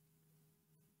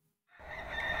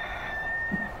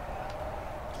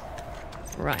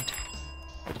 Right.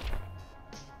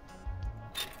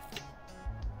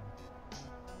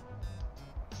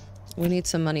 We need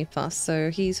some money fast, so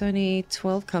he's only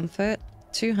 12 comfort,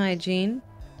 2 hygiene.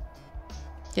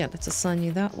 Yeah, let's assign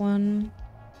you that one.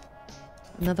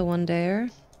 Another one there.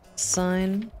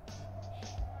 Sign.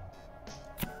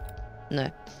 No,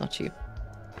 not you.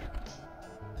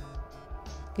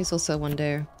 He's also one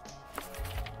there.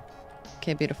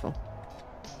 Okay, beautiful.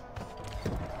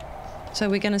 So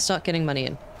we're going to start getting money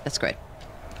in. That's great.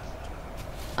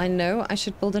 I know I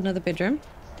should build another bedroom.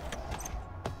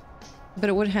 But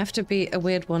it would have to be a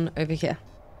weird one over here.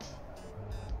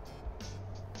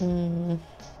 I'm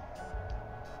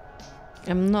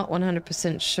not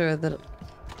 100% sure that...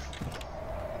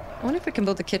 I wonder if we can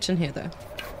build the kitchen here, though.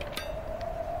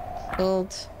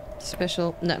 Build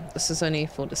special... No, this is only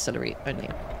for distillery only.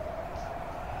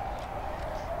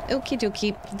 Okie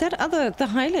dokie. The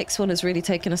High Lakes one has really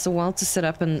taken us a while to set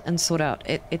up and sort out.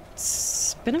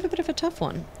 It's been a bit of a tough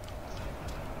one.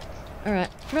 Alright,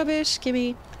 rubbish,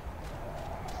 gimme.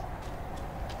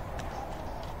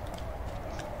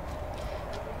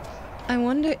 I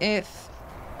wonder if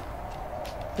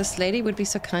this lady would be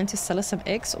so kind to sell us some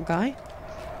eggs, or guy?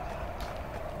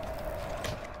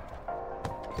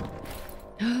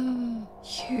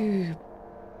 You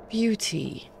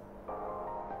beauty.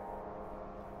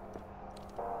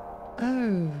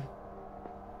 Oh.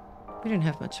 We don't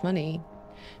have much money.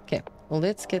 Okay, well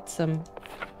let's get some...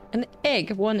 An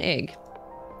egg, one egg.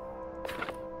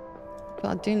 But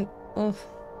I didn't... Oh.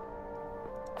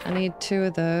 I need 2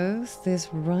 of those. There's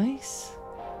rice,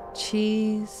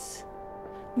 cheese,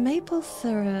 maple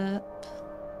syrup,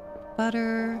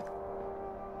 butter.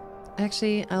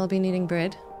 Actually, I'll be needing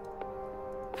bread.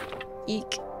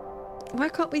 Eek. Why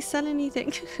can't we sell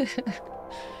anything?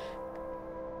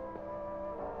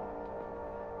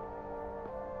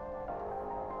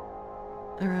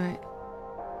 Alright.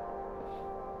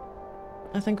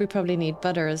 I think we probably need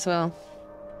butter as well.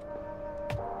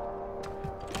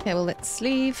 Okay, well, let's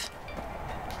leave.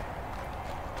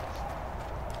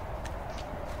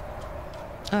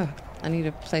 Oh, I need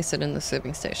to place it in the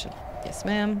serving station. Yes,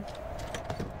 ma'am.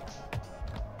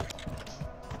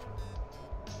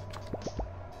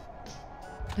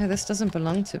 No, this doesn't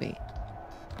belong to me.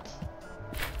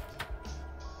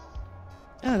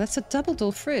 Oh, that's a double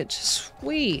door fridge.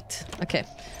 Sweet. Okay,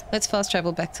 let's fast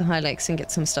travel back to High Lakes and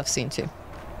get some stuff seen too.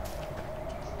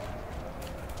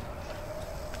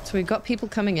 So we've got people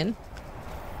coming in,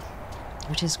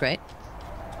 which is great.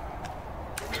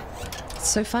 It's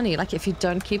so funny, like if you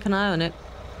don't keep an eye on it,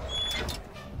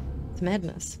 it's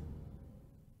madness.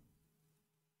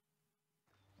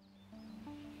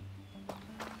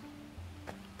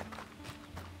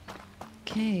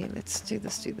 Okay, let's do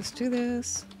this, do this, do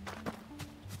this.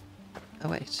 Oh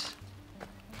wait.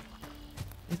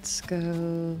 Let's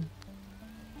go...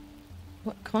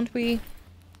 What, can't we...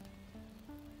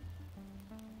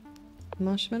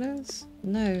 Marshmallows?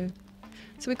 No.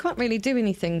 So we can't really do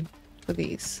anything for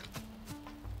these.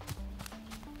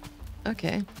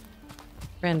 Okay.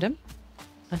 Random.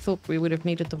 I thought we would have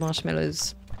needed the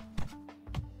marshmallows.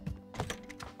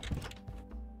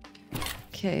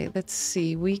 Okay, let's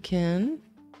see. We can...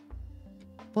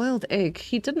 Boiled egg.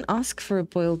 He didn't ask for a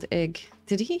boiled egg,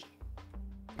 did he?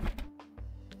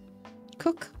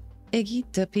 Cook eggy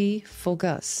dippy for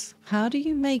Gus. How do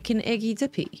you make an eggy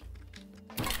dippy?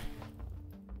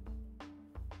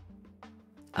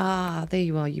 Ah, there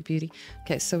you are, you beauty.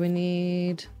 Okay, so we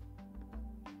need...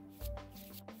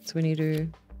 So we need to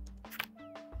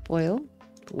boil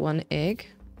 1 egg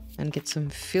and get some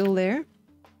fuel there.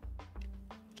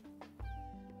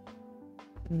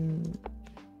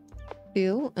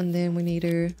 Fuel, and then we need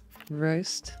to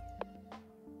roast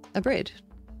a bread.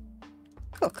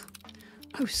 Cook.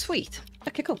 Oh, sweet.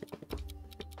 Okay, cool.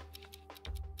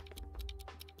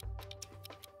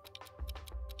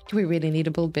 We really need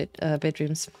to build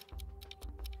bedrooms.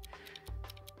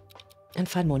 And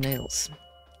find more nails.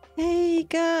 Hey,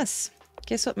 Gus!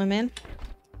 Guess what, my man?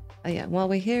 Oh yeah, while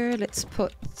we're here, let's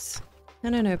put...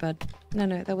 No, bud.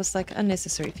 No, that was like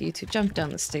unnecessary for you to jump down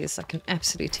the stairs like an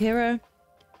absolute hero.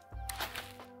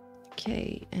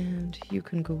 Okay, and you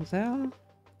can go there.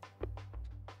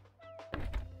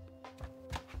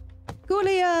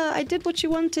 Julia, I did what you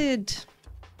wanted!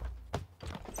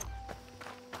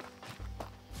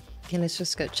 Okay, let's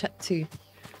just go chat to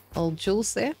old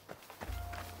Jules there.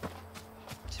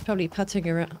 She's probably putting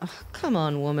around. Oh, come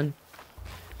on, woman.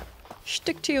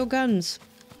 Stick to your guns.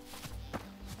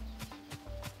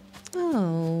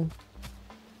 Oh.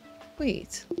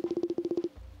 Wait.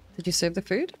 Did you serve the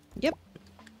food? Yep.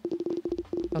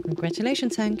 Well,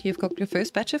 congratulations, Hank. You've cooked your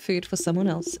first batch of food for someone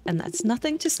else, and that's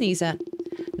nothing to sneeze at.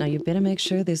 Now you better make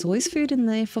sure there's always food in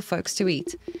there for folks to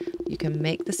eat. You can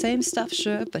make the same stuff,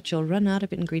 sure, but you'll run out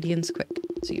of ingredients quick.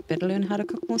 So you better learn how to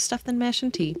cook more stuff than mash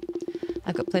and tea.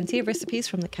 I've got plenty of recipes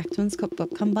from the Cactuan's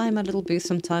cookbook. Come by my little booth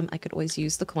sometime. I could always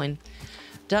use the coin.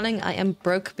 Darling, I am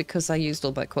broke because I used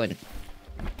all my coin.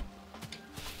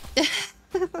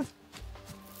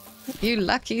 You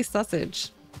lucky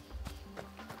sausage.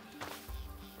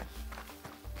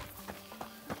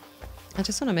 I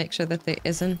just want to make sure that there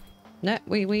isn't... No,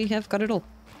 we have got it all.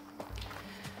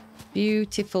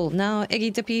 Beautiful. Now,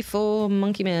 Eggy Dippy for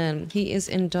Monkey Man. He is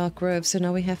in Dark Grove, so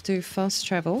now we have to fast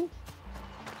travel.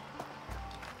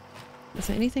 Is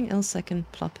there anything else I can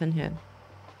plop in here?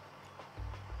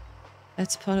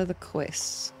 That's part of the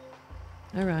quest.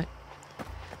 Alright.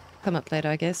 Come up later,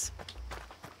 I guess.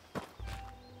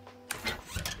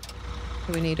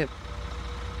 We need to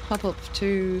pop up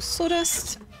to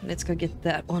Sawdust. Let's go get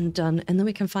that one done. And then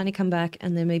we can finally come back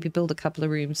and then maybe build a couple of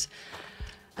rooms.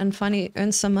 And finally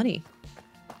earn some money.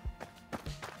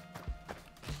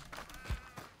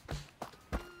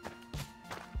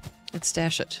 Let's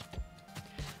stash it.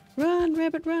 Run,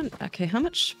 rabbit, run. Okay, how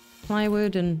much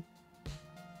plywood and...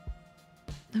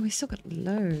 Oh, we still got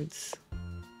loads.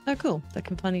 Oh, cool. That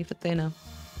can finally fit there now.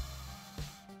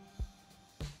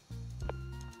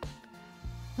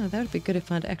 Oh, that would be good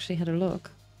if I'd actually had a look.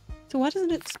 So why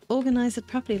doesn't it organize it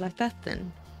properly like that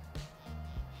then?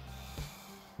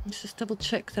 Let's just double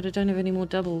check that I don't have any more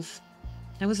doubles.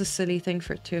 That was a silly thing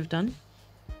for it to have done.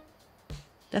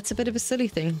 That's a bit of a silly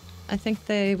thing. I think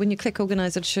when you click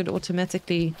organize, it should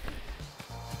automatically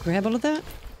grab all of that.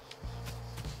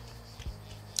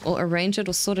 Or arrange it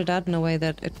or sort it out in a way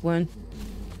that it won't.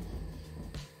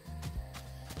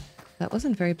 That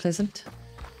wasn't very pleasant.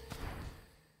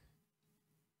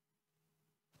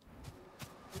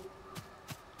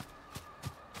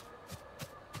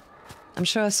 I'm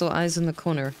sure I saw eyes in the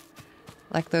corner.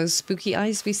 Like those spooky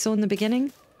eyes we saw in the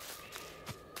beginning.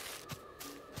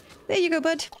 There you go,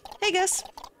 bud. Hey, Gus.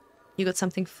 You got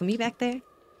something for me back there?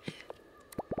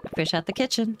 Fresh out the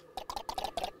kitchen.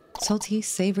 Salty,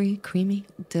 savory, creamy,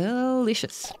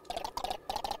 delicious.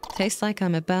 Tastes like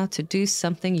I'm about to do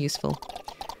something useful.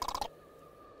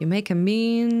 You make a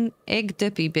mean egg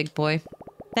dippy, big boy.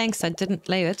 Thanks, I didn't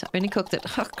lay it. I only cooked it.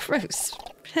 Oh, gross.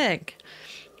 Pig.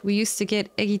 We used to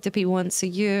get eggy dippy once a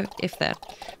year, if that.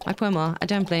 My poor ma, I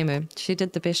don't blame her. She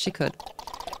did the best she could.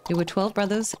 We were 12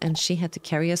 brothers, and she had to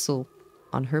carry us all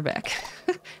on her back.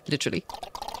 Literally.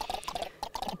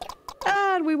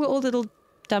 And we were all little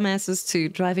dumbasses too,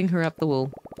 driving her up the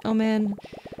wall. Oh man,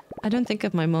 I don't think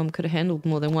if my mom could have handled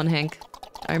more than one Hank.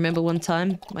 I remember one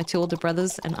time, my 2 older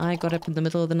brothers and I got up in the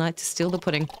middle of the night to steal the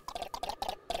pudding.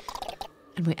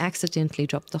 And we accidentally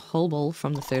dropped the whole bowl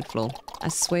from the 3rd floor. I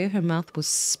swear her mouth was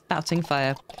spouting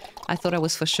fire. I thought I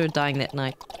was for sure dying that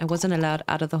night. I wasn't allowed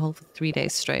out of the hole for 3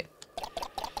 days straight.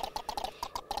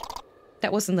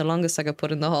 That wasn't the longest I got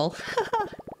put in the hole.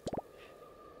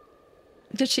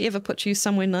 Did she ever put you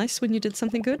somewhere nice when you did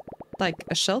something good? Like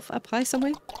a shelf up high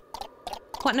somewhere?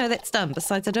 What? No, that's dumb.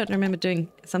 Besides, I don't remember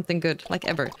doing something good, like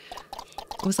ever.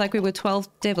 It was like we were 12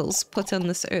 devils put on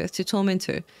this earth to torment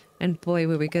her. And boy,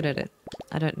 were we good at it.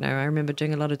 I don't know. I remember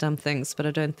doing a lot of dumb things, but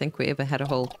I don't think we ever had a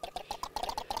hole.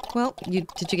 Well,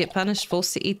 did you get punished,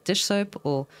 forced to eat dish soap,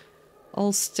 or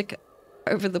all stick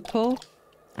over the paw?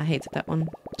 I hated that one.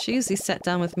 She usually sat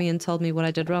down with me and told me what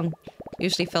I did wrong.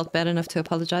 Usually felt bad enough to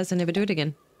apologize and never do it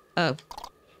again. Oh,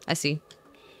 I see.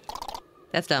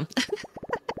 That's dumb.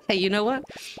 Hey, you know what?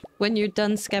 When you're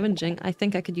done scavenging, I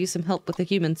think I could use some help with the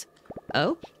humans.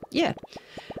 Oh? Yeah.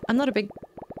 I'm not a big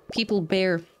people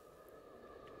bear.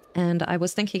 And I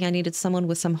was thinking I needed someone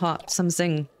with some heart, some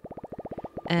zing.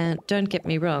 And don't get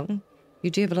me wrong, you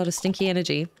do have a lot of stinky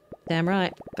energy. Damn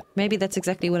right. But maybe that's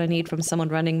exactly what I need from someone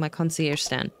running my concierge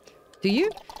stand. Do you?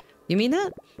 You mean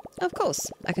that? Of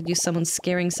course. I could use someone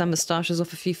scaring some moustaches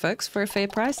off a few folks for a fair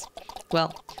price.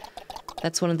 Well,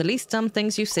 that's one of the least dumb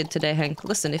things you've said today, Hank.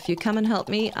 Listen, if you come and help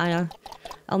me,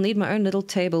 I'll need my own little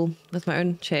table with my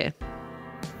own chair.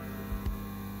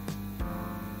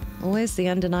 Always the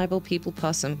undeniable people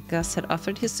possum. Gus had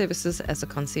offered his services as a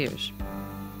concierge.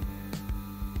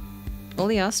 All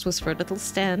he asked was for a little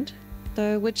stand,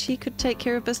 though which he could take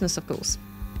care of business, of course.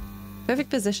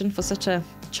 Perfect position for such a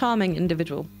charming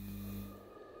individual.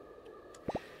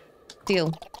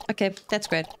 Deal. Okay, that's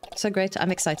great. So great,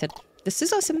 I'm excited. This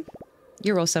is awesome.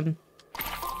 You're awesome.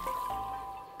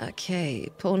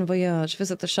 Okay, Bon Voyage.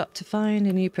 Visit the shop to find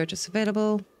a new purchase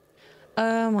available.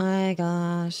 Oh my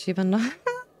gosh, even not.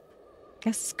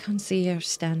 Guest concierge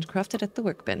stand crafted at the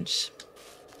workbench.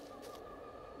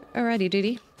 Alrighty,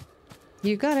 duty.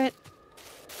 You got it.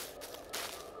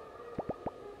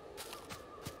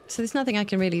 So there's nothing I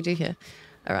can really do here.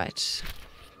 Alright.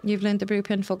 You've learned the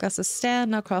blueprint for Gus's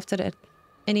stand, now crafted at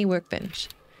any workbench.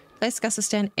 Place Gus's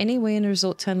stand anywhere in a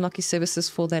resort to unlock your services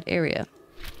for that area.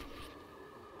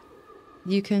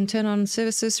 You can turn on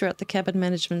services throughout the cabin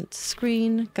management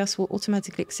screen. Gus will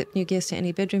automatically accept new guests to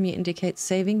any bedroom you indicate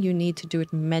saving. You need to do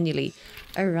it manually.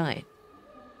 Alright.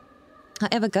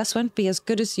 However, Gus won't be as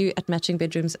good as you at matching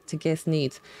bedrooms to guest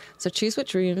needs. So choose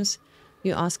which rooms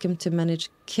you ask him to manage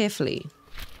carefully.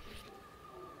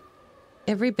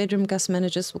 Every bedroom Gus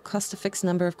manages will cost a fixed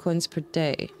number of coins per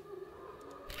day.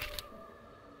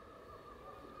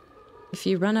 If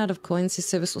you run out of coins, his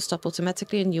service will stop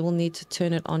automatically and you will need to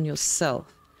turn it on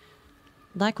yourself.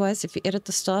 Likewise, if you edit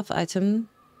the staff item...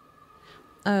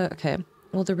 Oh, okay.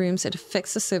 All the rooms, it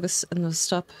affects the service and will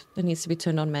stop. It needs to be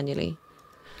turned on manually.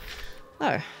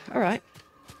 Oh, alright.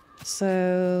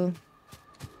 So...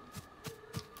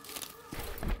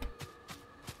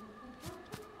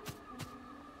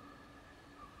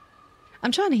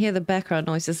 I'm trying to hear the background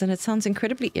noises and it sounds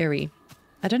incredibly eerie.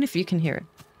 I don't know if you can hear it.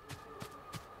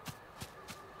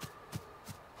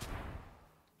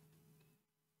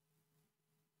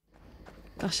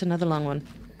 Gosh, another long one.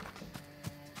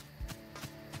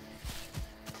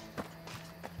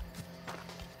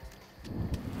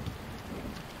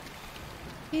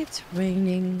 It's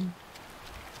raining.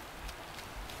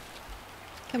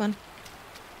 Come on.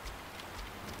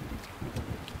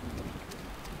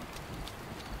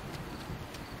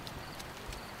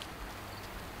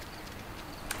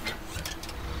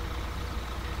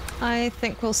 I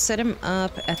think we'll set him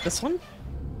up at this one.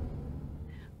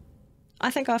 I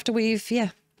think after we've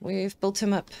built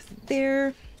him up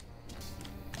there.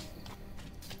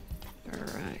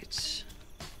 Alright.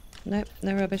 Nope,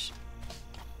 no rubbish.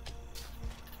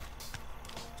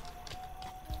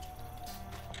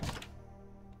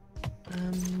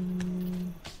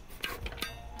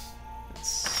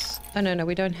 Oh no,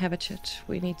 we don't have it yet.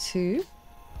 We need to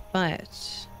buy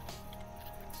it.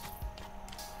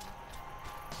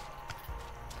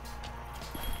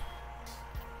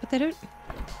 But they don't...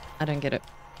 I don't get it.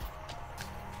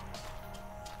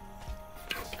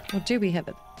 Or do we have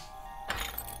it?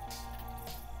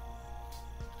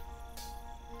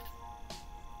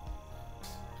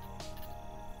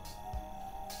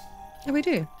 Oh, we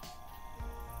do.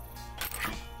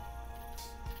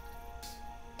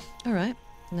 Alright.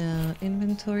 Now,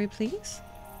 inventory, please.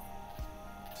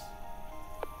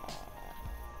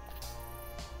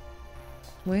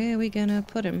 Where are we gonna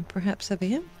put him? Perhaps over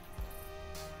here?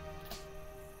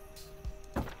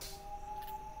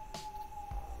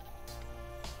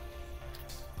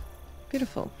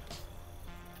 Beautiful.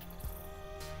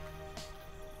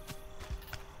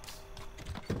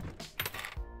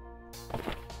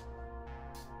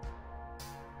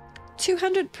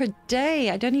 $200 per day.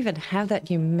 I don't even have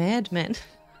that, you madman.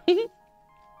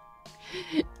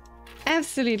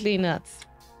 Absolutely nuts.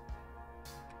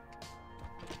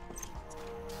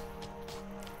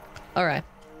 All right.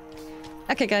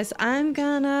 Okay, guys, I'm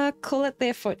gonna call it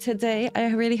there for today.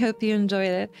 I really hope you enjoyed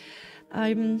it.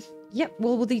 Yep,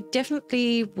 well, we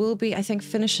definitely will be, I think,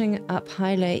 finishing up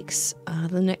High Lakes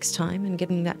the next time and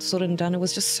getting that sorted and done. It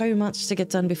was just so much to get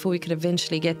done before we could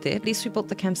eventually get there. At least we built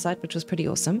the campsite, which was pretty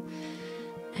awesome.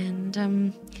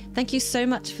 And thank you so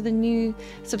much for the new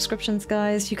subscriptions,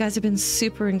 guys. You guys have been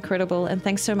super incredible. And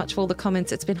thanks so much for all the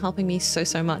comments. It's been helping me so,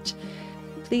 so much.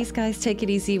 Please, guys, take it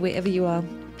easy wherever you are.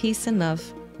 Peace and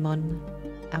love. Mon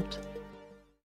out.